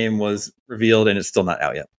Evil Dead game was revealed, and it's still not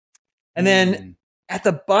out yet. And then at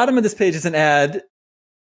the bottom of this page is an ad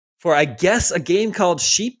for, I guess, a game called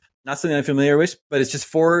Sheep. Not something I'm familiar with, but it's just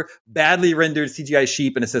 4 badly rendered CGI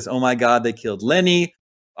sheep, and it says, "Oh my God, they killed Lenny."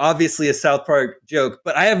 Obviously, a South Park joke,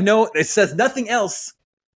 but it says nothing else.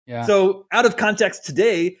 Yeah. So, out of context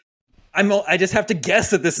today, I just have to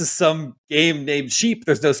guess that this is some game named Sheep.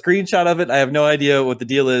 There's no screenshot of it. I have no idea what the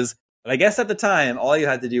deal is. But I guess at the time, all you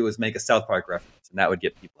had to do was make a South Park reference, and that would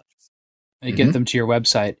get people interested. You get them to your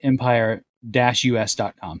website,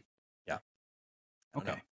 empire-us.com. Yeah.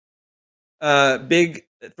 Okay. Big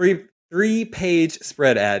 3-page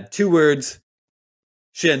spread ad. 2 words.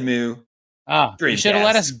 Shenmue. You should have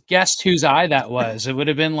let us guess whose eye that was. It would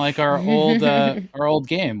have been like our old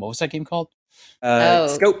game. What was that game called?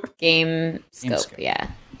 Scope. Game Scope. Yeah.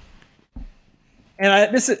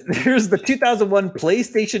 And here's the 2001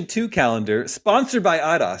 PlayStation 2 calendar, sponsored by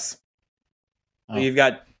Eidos. So you've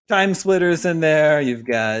got Time Splitters in there. You've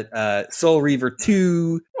got Soul Reaver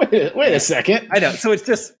 2. Wait a second. I know. So it's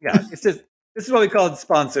just this is what we call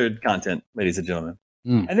sponsored content, ladies and gentlemen.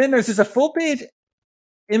 And then there's just a full page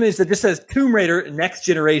image that just says Tomb Raider Next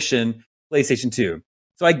Generation PlayStation 2.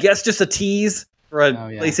 So I guess just a tease for a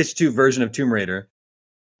PlayStation 2 version of Tomb Raider.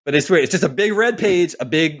 But it's weird. It's just a big red page, a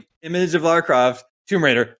big image of Lara Croft, Tomb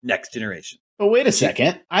Raider Next Generation. But wait a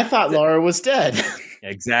second. I thought Lara was dead.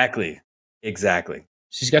 Exactly.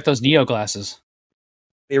 She's got those Neo glasses.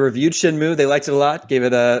 They reviewed Shenmue. They liked it a lot. Gave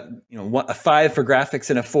it a 5 for graphics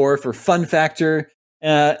and a 4 for fun factor.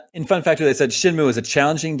 In Fun Factor, they said Shenmue is a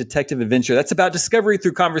challenging detective adventure that's about discovery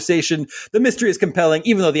through conversation. The mystery is compelling,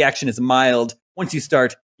 even though the action is mild. Once you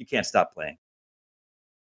start, you can't stop playing.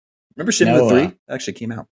 Remember Shenmue 3? It actually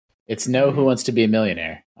came out. It's no Who Wants to Be a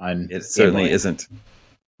Millionaire on It certainly isn't.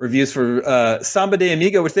 Reviews for Samba de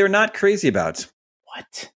Amigo, which they were not crazy about.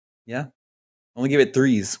 What? Yeah. Only give it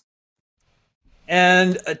 3s.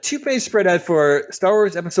 And a 2-page spread ad for Star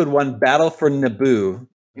Wars Episode 1 Battle for Naboo.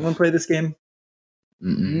 Anyone play this game?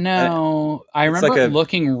 No, I remember it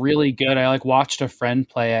looking really good. I watched a friend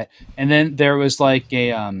play it, and then there was like a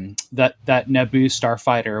that Naboo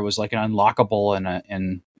starfighter was like an unlockable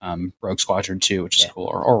in Rogue Squadron 2, which is cool,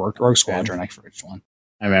 or Rogue Squadron. I forget which one.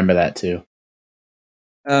 I remember that too.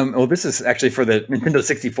 Well, this is actually for the Nintendo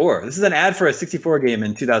 64. This is an ad for a 64 game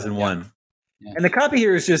in 2001. Yeah. And the copy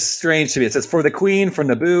here is just strange to me. It says, "For the Queen, for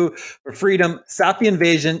Naboo, for freedom, stop the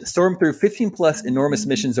invasion, storm through 15-plus enormous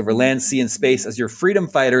missions over land, sea, and space as your freedom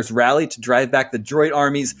fighters rally to drive back the droid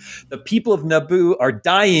armies. The people of Naboo are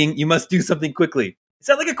dying. You must do something quickly." Is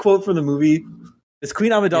that like a quote from the movie? Does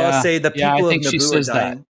Queen Amidala say the people of Naboo are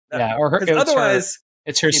dying? Yeah, or her, otherwise,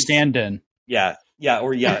 it's her stand-in. Yeah,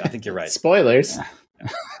 I think you're right. Spoilers.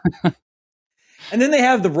 And then they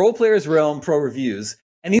have the Role Players Realm Pro reviews.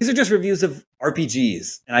 And these are just reviews of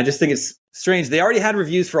RPGs. And I just think it's strange. They already had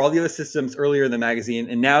reviews for all the other systems earlier in the magazine.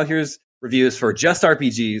 And now here's reviews for just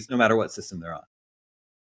RPGs, no matter what system they're on.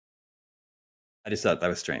 I just thought that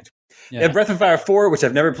was strange. Yeah. They have Breath of Fire 4, which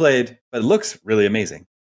I've never played, but it looks really amazing.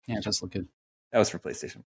 Yeah, it does look good. That was for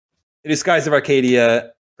PlayStation. They do Skies of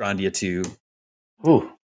Arcadia, Grandia 2.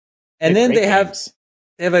 Ooh. And then they have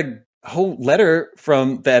a whole letter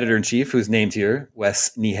from the editor-in-chief, who's named here,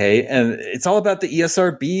 Wes Nihei, and it's all about the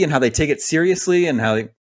ESRB and how they take it seriously and how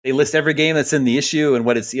they list every game that's in the issue and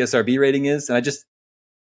what its ESRB rating is. And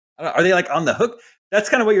are they like on the hook? That's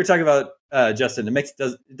kind of what you're talking about, Justin. It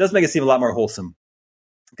does make it seem a lot more wholesome,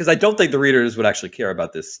 because I don't think the readers would actually care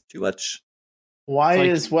about this too much. Why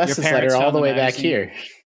is Wes's letter all the way back here?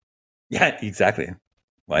 Yeah, exactly.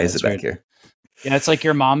 Why is it back here? Yeah, it's like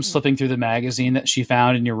your mom slipping through the magazine that she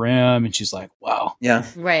found in your room, and she's like, "Wow, yeah,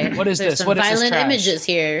 right. What is There's this? Some what is violent this trash? images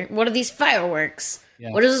here? What are these fireworks? Yeah.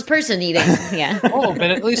 What is this person eating? Yeah. Oh, but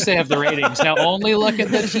at least they have the ratings. Now only look at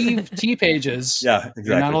the T pages. Yeah, exactly.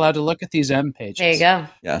 You're not allowed to look at these M pages. There you go.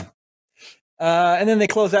 Yeah. And then they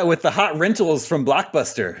close out with the hot rentals from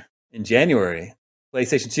Blockbuster in January.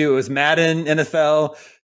 PlayStation 2, it was Madden, NFL,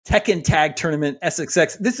 Tekken Tag Tournament,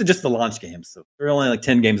 SXX. This is just the launch games, so there are only like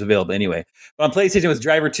 10 games available anyway. But on PlayStation, it was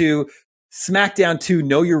Driver 2, SmackDown 2,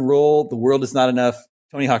 Know Your Role, The World Is Not Enough,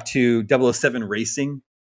 Tony Hawk 2, 007 Racing.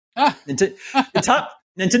 The top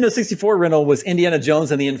Nintendo 64 rental was Indiana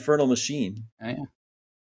Jones and the Infernal Machine. Oh, yeah. And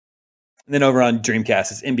then over on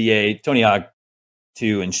Dreamcast, it's NBA, Tony Hawk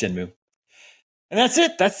 2, and Shenmue. And that's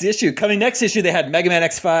it. That's the issue. Coming next issue, they had Mega Man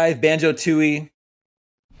X5, Banjo-Tooie,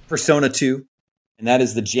 Persona 2. And that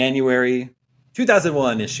is the January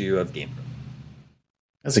 2001 issue of GamePro.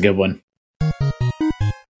 That's a good one.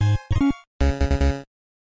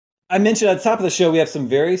 I mentioned at the top of the show, we have some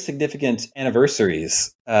very significant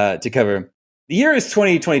anniversaries to cover. The year is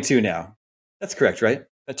 2022 now. That's correct, right?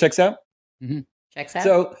 That checks out? Mm-hmm. Checks out.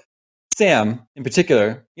 So, Sam, in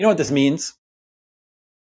particular, you know what this means?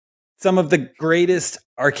 Some of the greatest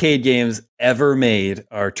arcade games ever made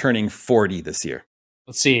are turning 40 this year.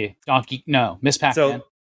 Let's see. Miss Pac-Man. So,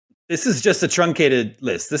 this is just a truncated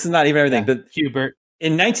list. This is not even everything. Yeah. But Hubert.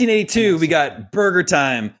 In 1982, we got Burger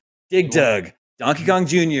Time, Dig Dug, Donkey Kong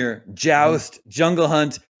Jr., Joust, Jungle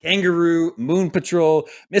Hunt, Kangaroo, Moon Patrol,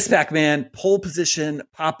 Miss Pac-Man, Pole Position,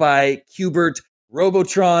 Popeye, Hubert,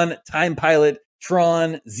 Robotron, Time Pilot,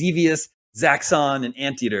 Tron, Xevious, Zaxxon, and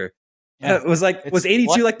Anteater. Yeah. It was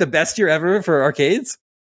 82 like the best year ever for arcades?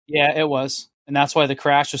 Yeah, it was. And that's why the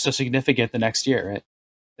crash was so significant the next year, right?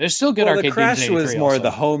 There's still good arcade games. The crash was more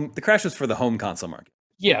also. the crash was for the home console market.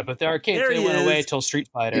 Yeah, but the arcades they went away till Street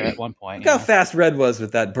Fighter at one point. Look how fast Red was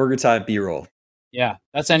with that Burger Time B-roll. Yeah,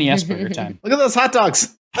 that's NES Burger Time. Look at those hot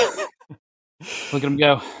dogs. Look at him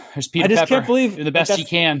go. There's Peter Pepper. Can't believe doing the best he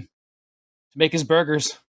can to make his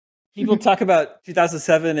burgers. People talk about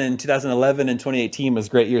 2007 and 2011 and 2018 was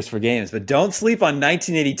great years for games, but don't sleep on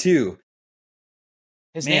 1982.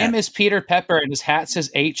 His name is Peter Pepper, and his hat says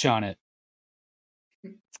H on it.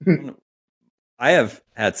 I have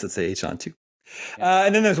hats that say H on too. Yeah.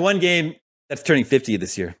 And then there's one game that's turning 50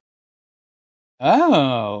 this year.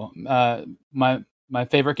 Oh, my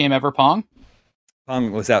favorite game ever, Pong.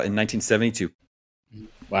 Pong was out in 1972.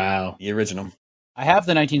 Wow, the original. I have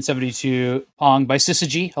the 1972 Pong by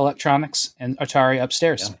Syzygy Electronics and Atari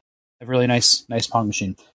upstairs. Yeah. A really nice Pong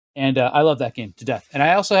machine, and I love that game to death. And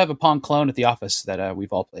I also have a Pong clone at the office that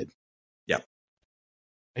we've all played. Yeah,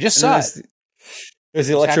 I just saw it. There's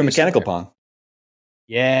the electromechanical Pong.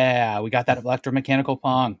 Yeah, we got that electromechanical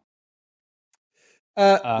Pong.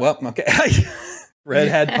 Well, okay. Red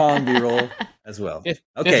had Pong B-roll as well.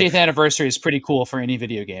 50th anniversary is pretty cool for any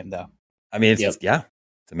video game, though. I mean, it's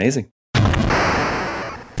amazing.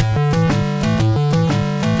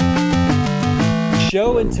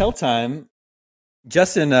 Show and tell time.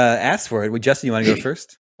 Justin asked for it. Justin, you want to go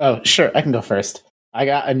first? Oh, sure. I can go first. I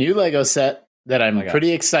got a new Lego set that I'm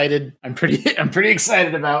pretty excited. I'm pretty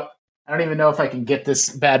excited about. I don't even know if I can get this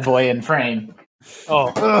bad boy in frame.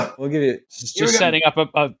 Oh, we'll give you just setting up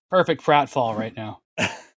a perfect pratfall right now.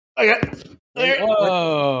 There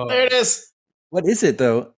it is. What is it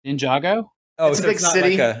though? Ninjago? Oh, it's a big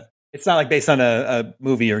city. It's not like based on a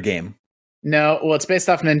movie or game. No, well, it's based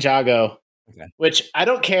off Ninjago, which I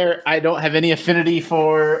don't care. I don't have any affinity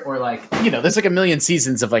for, or there's like a million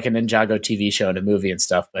seasons of like a Ninjago TV show and a movie and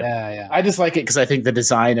stuff. But I just like it because I think the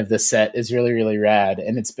design of this set is really, really rad,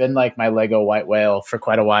 and it's been like my Lego White Whale for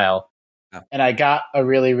quite a while. And I got a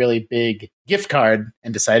really, really big gift card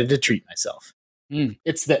and decided to treat myself.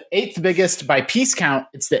 It's the 8th biggest by piece count.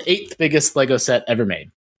 It's the 8th biggest Lego set ever made.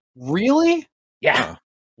 Really? Yeah.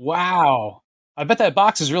 Wow. I bet that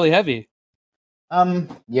box is really heavy.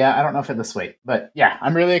 Yeah, I don't know if it this weight, but yeah,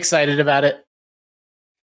 I'm really excited about it.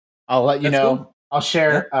 I'll let you know. Cool. I'll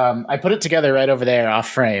share. Yeah. I put it together right over there off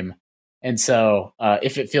frame. And so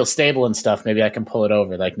if it feels stable and stuff, maybe I can pull it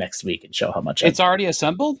over like next week and show how much it's already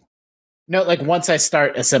assembled. No, like once I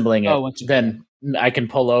start assembling it, then I can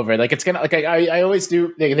pull over. Like it's gonna like I always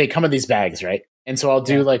do. They come in these bags, right? And so I'll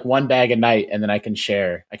do like one bag a night, and then I can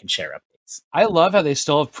share updates. I love how they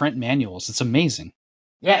still have print manuals. It's amazing.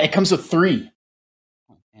 Yeah, it comes with 3.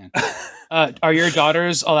 Oh, are your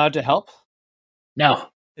daughters allowed to help? No,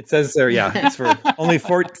 it says there. Yeah, it's for only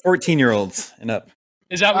 14-year-olds and up.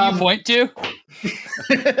 Is that what you point to?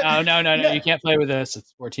 No. You can't play with this.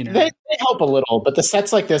 It's 14 or they help a little, but the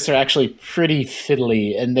sets like this are actually pretty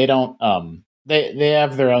fiddly, and they don't. They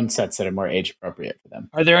have their own sets that are more age appropriate for them.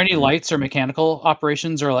 Are there any lights or mechanical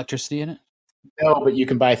operations or electricity in it? No, but you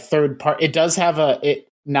can buy third part. It does have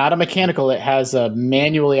not a mechanical. It has a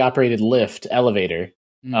manually operated lift elevator.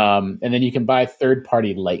 And then you can buy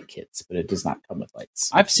third-party light kits, but it does not come with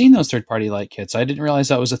lights. I've seen those third-party light kits. I didn't realize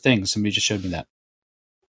that was a thing. Somebody just showed me that.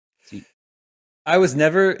 I was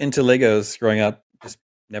never into Legos growing up. Just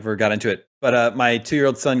never got into it. But my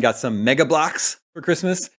 2-year-old son got some Mega Bloks for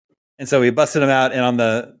Christmas, and so we busted them out. And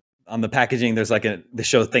on the packaging, there's like they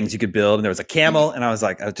show things you could build, and there was a camel. And I was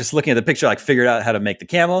just looking at the picture, like figured out how to make the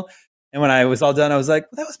camel. And when I was all done, I was like,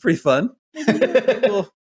 well, that was pretty fun.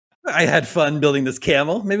 I had fun building this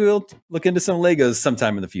camel. Maybe we'll look into some Legos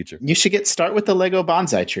sometime in the future. You should start with the Lego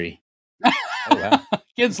bonsai tree. Oh, wow.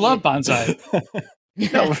 Kids love bonsai.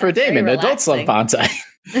 No, for Damon, adults love bonsai.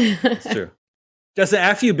 That's true. Justin,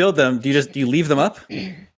 after you build them, do you leave them up?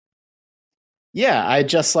 Yeah, I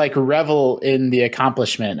just like revel in the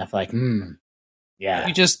accomplishment of like, yeah.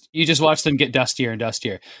 You just watch them get dustier and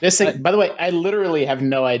dustier. This thing, by the way, I literally have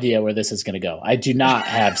no idea where this is going to go. I do not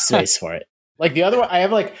have space for it. Like the other one, I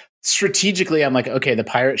have like strategically, I'm like, okay, the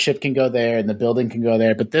pirate ship can go there and the building can go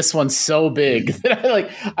there, but this one's so big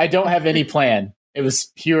that I don't have any plan. It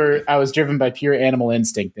was I was driven by pure animal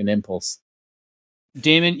instinct and impulse.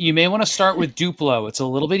 Damon, you may want to start with Duplo. It's a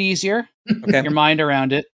little bit easier. Okay. Get your mind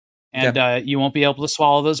around it. And you won't be able to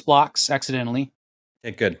swallow those blocks accidentally.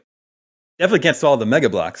 Okay, good. Definitely can't swallow the Mega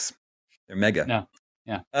Bloks. They're mega. No.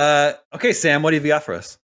 Yeah. Okay, Sam, what have you got for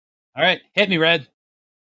us? All right. Hit me, Red.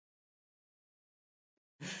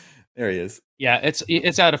 There he is. Yeah,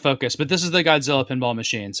 it's out of focus, but this is the Godzilla pinball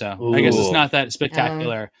machine, so I guess it's not that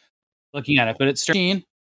spectacular looking at it, but it's 13,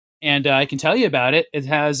 and I can tell you about it. It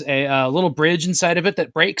has a little bridge inside of it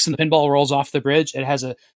that breaks, and the pinball rolls off the bridge. It has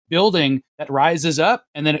a building that rises up,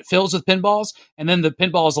 and then it fills with pinballs, and then the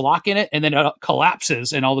pinballs lock in it, and then it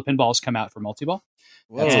collapses, and all the pinballs come out for multi-ball.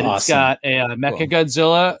 That's and awesome. It's got a Mecha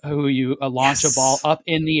Godzilla who you launch a ball up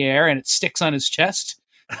in the air, and it sticks on his chest.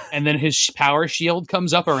 And then his power shield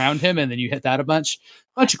comes up around him, and then you hit that a bunch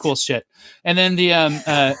of cool shit. And then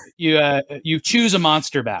you choose a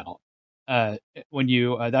monster battle when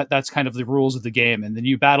you that's kind of the rules of the game. And then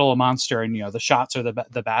you battle a monster, and the shots are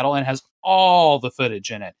the battle, and it has all the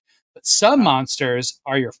footage in it. But some monsters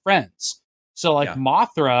are your friends. So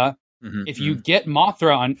Mothra, if you get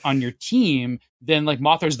Mothra on your team, then like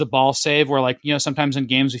Mothra's the ball save. Where sometimes in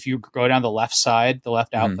games, if you go down the left side, the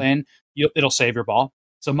left out lane, it'll save your ball.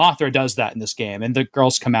 So Mothra does that in this game, and the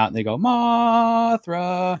girls come out and they go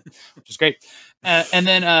Mothra, which is great. And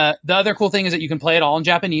then the other cool thing is that you can play it all in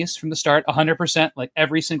Japanese from the start, 100%, like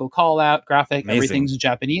every single call out, graphic, everything's in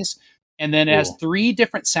Japanese. And then it has 3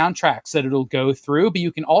 different soundtracks that it'll go through, but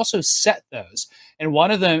you can also set those. And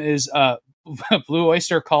one of them is Blue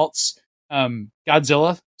Oyster Cult's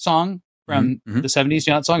Godzilla song from the 70s.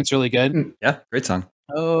 You know that song? It's really good. Yeah, great song.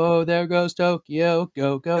 Oh, there goes Tokyo,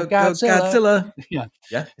 go Godzilla. Yeah,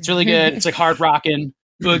 it's really good. It's like hard rockin'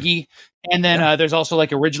 boogie. And then there's also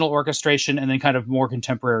like original orchestration and then kind of more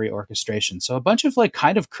contemporary orchestration. So a bunch of like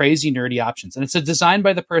kind of crazy nerdy options. And it's designed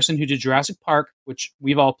by the person who did Jurassic Park, which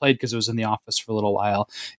we've all played because it was in the office for a little while,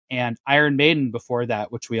 and Iron Maiden before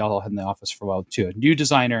that, which we all had in the office for a while too. A new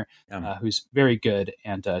designer who's very good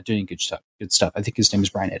and doing good stuff. I think his name is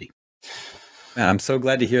Brian Eddy. Man, I'm so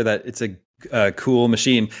glad to hear that it's a cool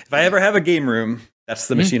machine. If I ever have a game room, that's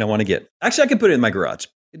the machine I want to get. Actually, I can put it in my garage.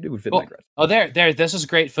 It would fit in my garage. Oh, there. This is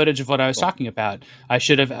great footage of what I was talking about. I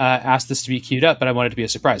should have asked this to be queued up, but I wanted it to be a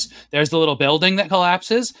surprise. There's the little building that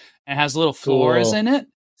collapses and has little floors in it.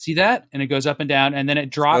 See that? And it goes up and down, and then it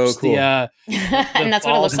drops the and that's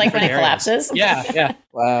what it looks like when it collapses? Yeah.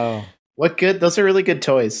 Wow. What good? Those are really good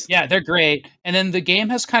toys. Yeah, they're great. And then the game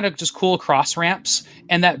has kind of just cool cross ramps,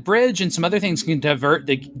 and that bridge and some other things can divert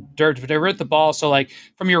the ball. So like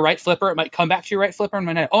from your right flipper, it might come back to your right flipper and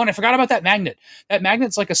might not. Oh, and I forgot about that magnet. That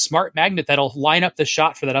magnet's like a smart magnet that'll line up the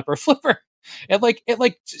shot for that upper flipper.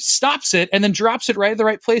 It stops it and then drops it right in the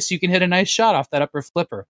right place so you can hit a nice shot off that upper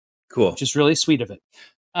flipper. Cool. Which is really sweet of it.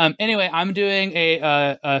 Anyway, I'm doing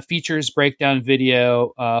a features breakdown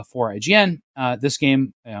video for IGN. This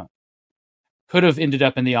game, could have ended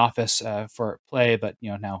up in the office for play, but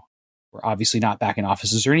now we're obviously not back in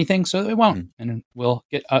offices or anything, so it won't. And we'll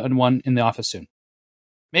get one in the office soon.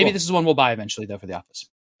 Maybe this is one we'll buy eventually, though, for the office.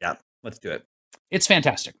 Yeah, let's do it. It's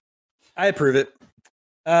fantastic. I approve it.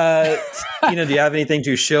 Do you have anything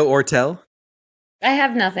to show or tell? I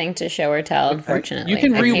have nothing to show or tell, unfortunately. You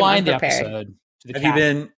can rewind the episode. Have you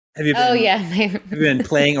been? Oh yeah. Have you been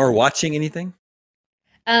playing or watching anything?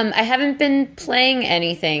 I haven't been playing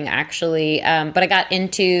anything actually, but I got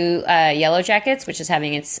into Yellow Jackets, which is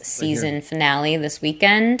having its season finale this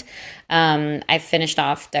weekend. I finished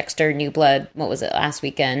off Dexter New Blood. What was it, last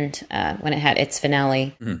weekend when it had its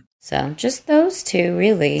finale? Mm-hmm. So just those two,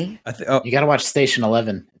 really. You got to watch Station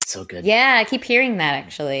 11. It's so good. Yeah, I keep hearing that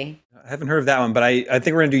actually. I haven't heard of that one, but I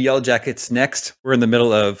think we're going to do Yellow Jackets next. We're in the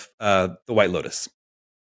middle of The White Lotus,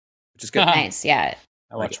 which is good. Nice, yeah.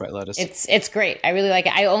 I watched White Lotus. It's great. I really like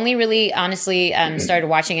it. I only really, honestly, started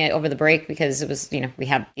watching it over the break because it was, we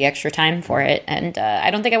had the extra time for it. And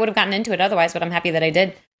I don't think I would have gotten into it otherwise, but I'm happy that I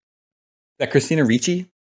did. That Christina Ricci?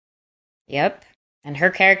 Yep. And her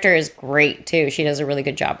character is great, too. She does a really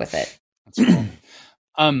good job with it. That's cool.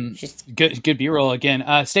 She's good B-roll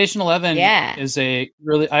again. Station 11 is a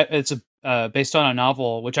really, it's based on a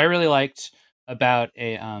novel, which I really liked, about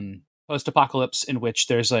a post-apocalypse in which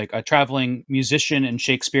there's like a traveling musician and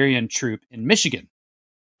Shakespearean troupe in Michigan,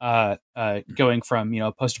 going from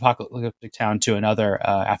a post-apocalyptic town to another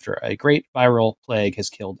after a great viral plague has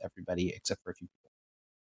killed everybody except for a few people.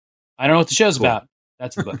 I don't know what the show's about.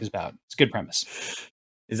 That's what the book is about. It's a good premise.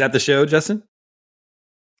 Is that the show, Justin?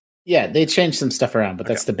 Yeah, they changed some stuff around, but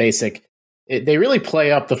that's the basic. They really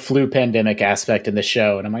play up the flu pandemic aspect in the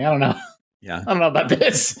show, and I'm like, I don't know. Yeah, I don't know about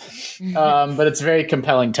this, but it's very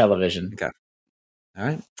compelling television. Okay, all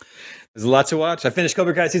right. There's a lot to watch. I finished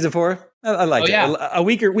Cobra Kai season 4. I liked it. A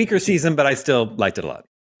weaker season, but I still liked it a lot.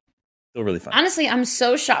 Still really fun. Honestly, I'm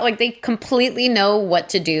so shocked. Like, they completely know what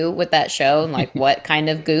to do with that show and like what kind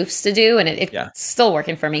of goofs to do, and it's still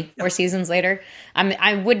working for me. 4 seasons later,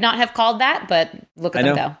 I would not have called that, but look at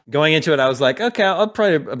them go. Going into it, I was like, okay, I'm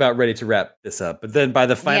probably about ready to wrap this up. But then by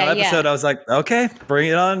the final episode, I was like, okay, bring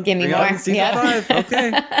it on. Give me more. On season 5.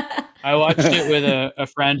 Okay. I watched it with a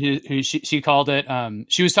friend who she called it.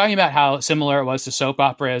 She was talking about how similar it was to soap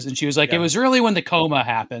operas, and she was like, "It was really when the coma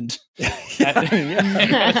happened."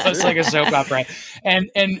 It was like a soap opera,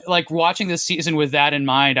 and like watching this season with that in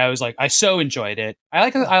mind, I was like, I so enjoyed it. I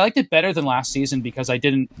liked it better than last season because I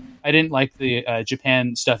didn't like the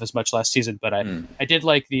Japan stuff as much last season, but I did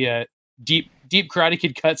like the deep Karate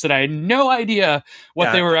Kid cuts that I had no idea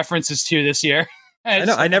what they were references to this year. I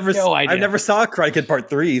know. I never saw Karate Kid Part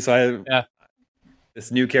 3, so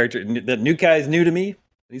this new character, the new guy is new to me.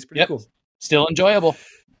 He's pretty cool. Still enjoyable.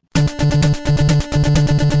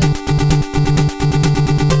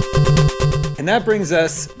 And that brings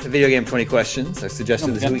us to Video Game 20 Questions. I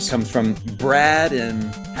suggested this week comes from Brad in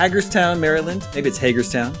Hagerstown, Maryland. Maybe it's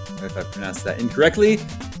Hagerstown, if I pronounced that incorrectly.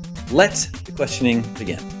 Let the questioning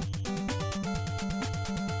begin.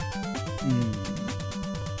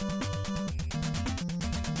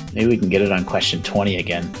 Maybe we can get it on question 20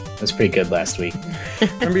 again. That was pretty good last week.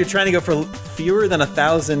 Remember, you're trying to go for fewer than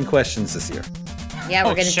 1,000 questions this year. Yeah,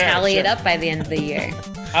 we're going to tally it up by the end of the year.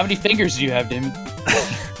 How many fingers do you have, Damon?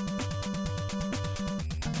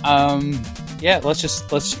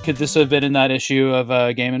 Could this have been in that issue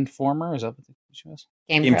of Game Informer? Is that what the issue was?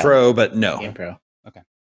 Game Pro, but no. Game Pro. Okay.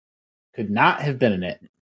 Could not have been in it.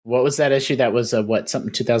 What was that issue? That was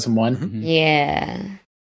 2001? Mm-hmm. Yeah.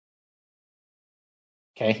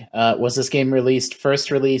 Okay. Was this game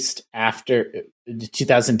first released after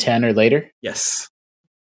 2010 or later? Yes.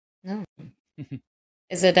 No.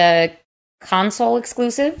 Is it a console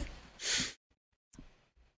exclusive?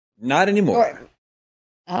 Not anymore.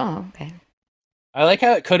 Oh, okay. I like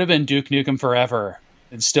how it could have been Duke Nukem Forever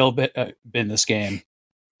and still been this game.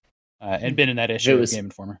 And been in that issue of Game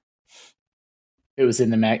Informer. It was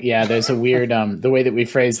in the Mac. Yeah, there's a weird the way that we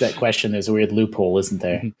phrased that question, there's a weird loophole, isn't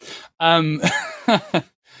there?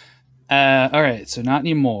 All right, so not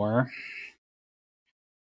anymore.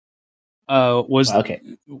 Was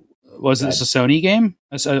this a Sony game?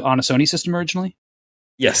 On a Sony system originally?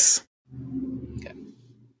 Yes. Okay.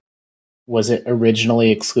 Was it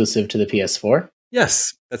originally exclusive to the PS4?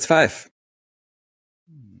 Yes, that's 5.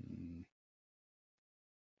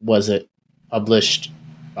 Was it published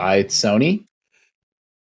by Sony?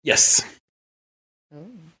 Yes.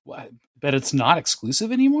 What? But it's not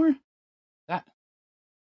exclusive anymore?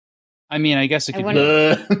 I mean, I guess it could be.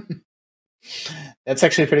 That's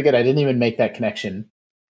actually pretty good. I didn't even make that connection.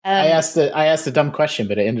 I asked a dumb question,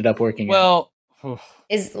 but it ended up working. Well,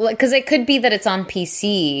 is because it could be that it's on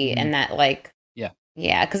PC and that like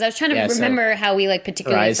Yeah, because I was trying to remember how we like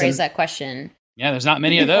particularly Horizon. phrased that question. Yeah, there's not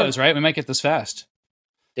many of those, right? We might get this fast.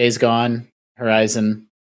 Days Gone, Horizon,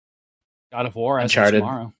 God of War, as of Uncharted.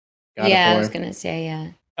 tomorrow. God of I War. was gonna say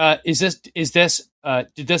yeah. Is this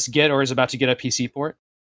did this get or is about to get a PC port?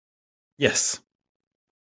 Yes.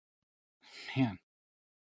 Man,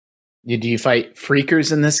 Do you fight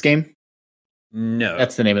freakers in this game? No.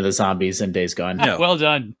 That's the name of the zombies in Days Gone. No. well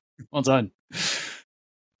done, well done.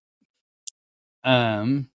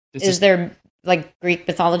 Is there like Greek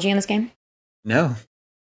mythology in this game? No.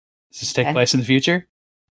 Does this take Okay. place in the future?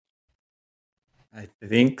 I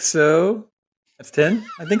think so. That's 10.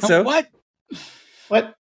 I think so. What?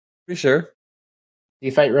 What? Pretty sure. Do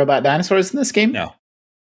you fight robot dinosaurs in this game? No.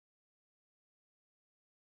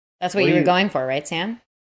 That's what Well, you were you- going for, right, Sam?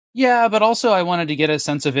 Yeah, but also I wanted to get a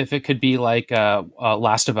sense of if it could be like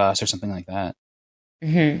Last of Us or something like that.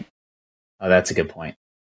 Mm-hmm. Oh, that's a good point.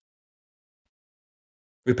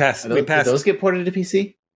 We passed. Did those get ported to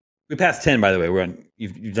PC? We passed 10. By the way, we're on.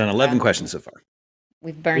 You've done 11 questions so far.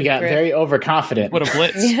 We've burned We got through. very overconfident. What a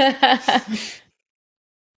blitz!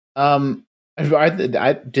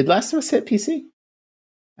 Did Last of Us hit PC?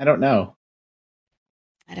 I don't know.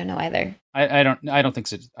 I don't know either. I don't think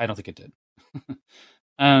so. I don't think it did.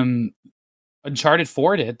 Uncharted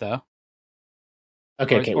 4 did though.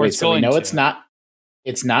 Okay, Or- okay, or wait. it's So we going know to. it's not.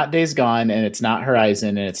 It's not Days Gone, and it's not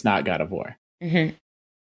Horizon, and it's not God of War. Mm-hmm.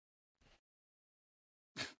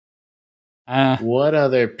 What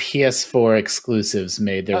other PS4 exclusives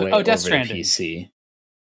made their way over Death to Stranding. PC?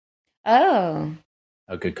 Oh,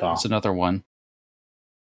 Oh, good call. That's another one.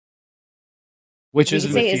 Which You is in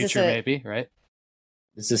could the say, is this future, a- maybe, right?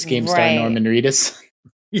 Does this game star Right. Norman Reedus?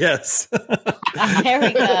 Yes. there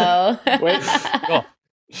we go. Wait. Cool.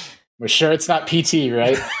 We're sure it's not PT,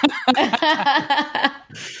 right?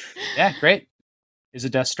 Yeah, great. Is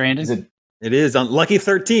it Death Stranding? Is it? It is on Lucky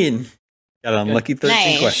 13. Got an Lucky 13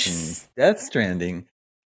 Nice. question. Death Stranding.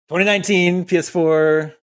 2019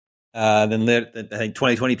 PS4. Then I think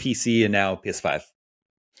 2020 PC and now PS5.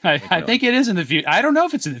 I think it is in the future. I don't know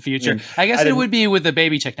if it's in the future. Yeah. I guess I it didn't- would be with the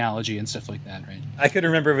baby technology and stuff like that, right? I couldn't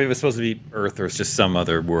remember if it was supposed to be Earth or it's just some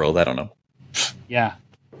other world. I don't know. Yeah.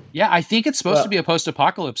 Yeah, I think it's supposed Well- to be a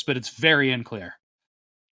post-apocalypse, but it's very unclear.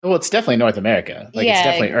 Well, it's definitely North America. Like Yeah. it's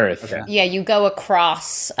definitely Earth. Okay. Yeah, you go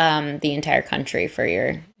across the entire country for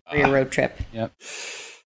your road trip.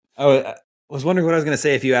 I was wondering what I was going to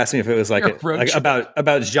say if you asked me if it was like, Your road trip.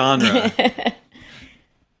 about genre.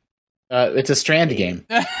 It's a Strand game.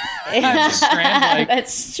 Strand-like.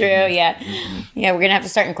 That's true. Yeah, yeah. We're gonna have to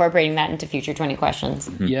start incorporating that into future 20 questions.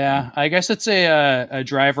 Yeah, I guess it's a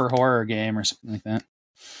driver horror game or something like that.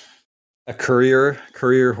 A courier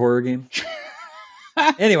horror game.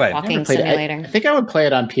 Anyway, Walking Never played it. simulator. I think I would play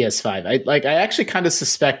it on PS5. I actually kind of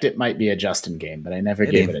suspect it might be a Justin game, but I never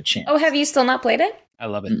Maybe. gave it a chance. Oh, have you still not played it? I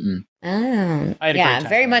love it. Mm-mm. Oh, I had a great yeah, time very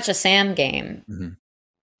playing much a Sam game. Mhm.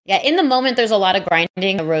 Yeah, in the moment, there's a lot of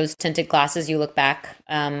grinding. The rose-tinted glasses. You look back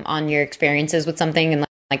on your experiences with something, and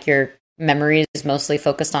like your memory is mostly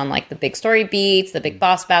focused on like the big story beats, the big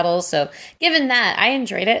boss battles. So, given that, I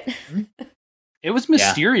enjoyed it. It was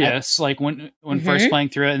mysterious, like when first playing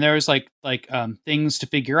through it, and there was like things to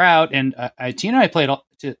figure out. And Tina and I played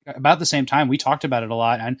about the same time. We talked about it a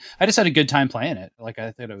lot, and I just had a good time playing it. Like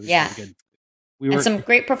I thought it was Yeah. really good. And some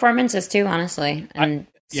great performances too, honestly, and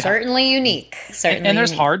yeah. certainly unique. Certainly, and there's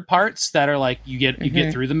unique. hard parts that are like you get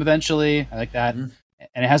through them eventually. I like that. Mhm.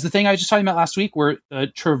 And it has the thing I was just talking about last week, where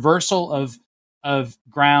the traversal of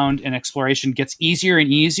ground and exploration gets easier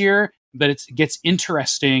and easier, but it gets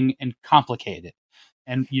interesting and complicated.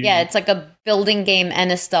 And Yeah, it's like a building game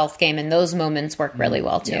and a stealth game, and those moments work really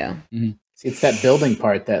well too. Yeah. See, it's that building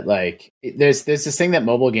part that there's this thing that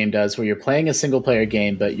mobile game does where you're playing a single player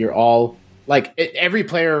game, but you're all every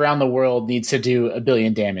player around the world needs to do 1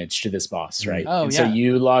 billion damage to this boss, right? Oh, and yeah. so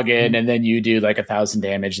you log in and then you do 1,000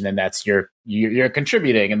 damage, and then that's you're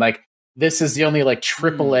contributing. And this is the only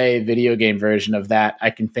AAA video game version of that I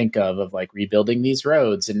can think of rebuilding these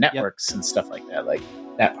roads and networks and stuff like that.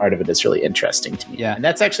 That part of it is really interesting to me. Yeah. And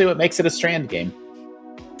that's actually what makes it a Strand game.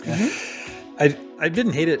 I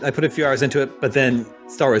didn't hate it. I put a few hours into it, but then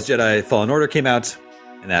Star Wars Jedi Fallen Order came out,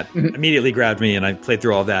 and that immediately grabbed me, and I played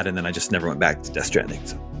through all of that, and then I just never went back to Death Stranding.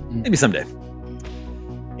 So maybe someday.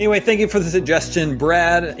 Anyway, thank you for the suggestion,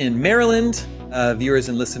 Brad in Maryland. Viewers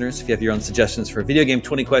and listeners, if you have your own suggestions for video game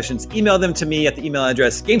 20 questions, email them to me at the email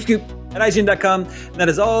address gamescoop@ign.com. And that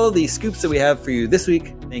is all the scoops that we have for you this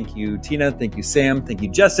week. Thank you, Tina. Thank you, Sam. Thank you,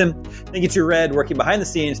 Justin. Thank you to Red, working behind the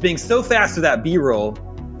scenes, being so fast with that B-roll.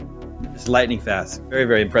 Just lightning fast. Very,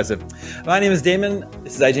 very impressive. My name is Damon.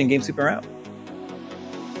 This is IGN Game Scoop. We're out.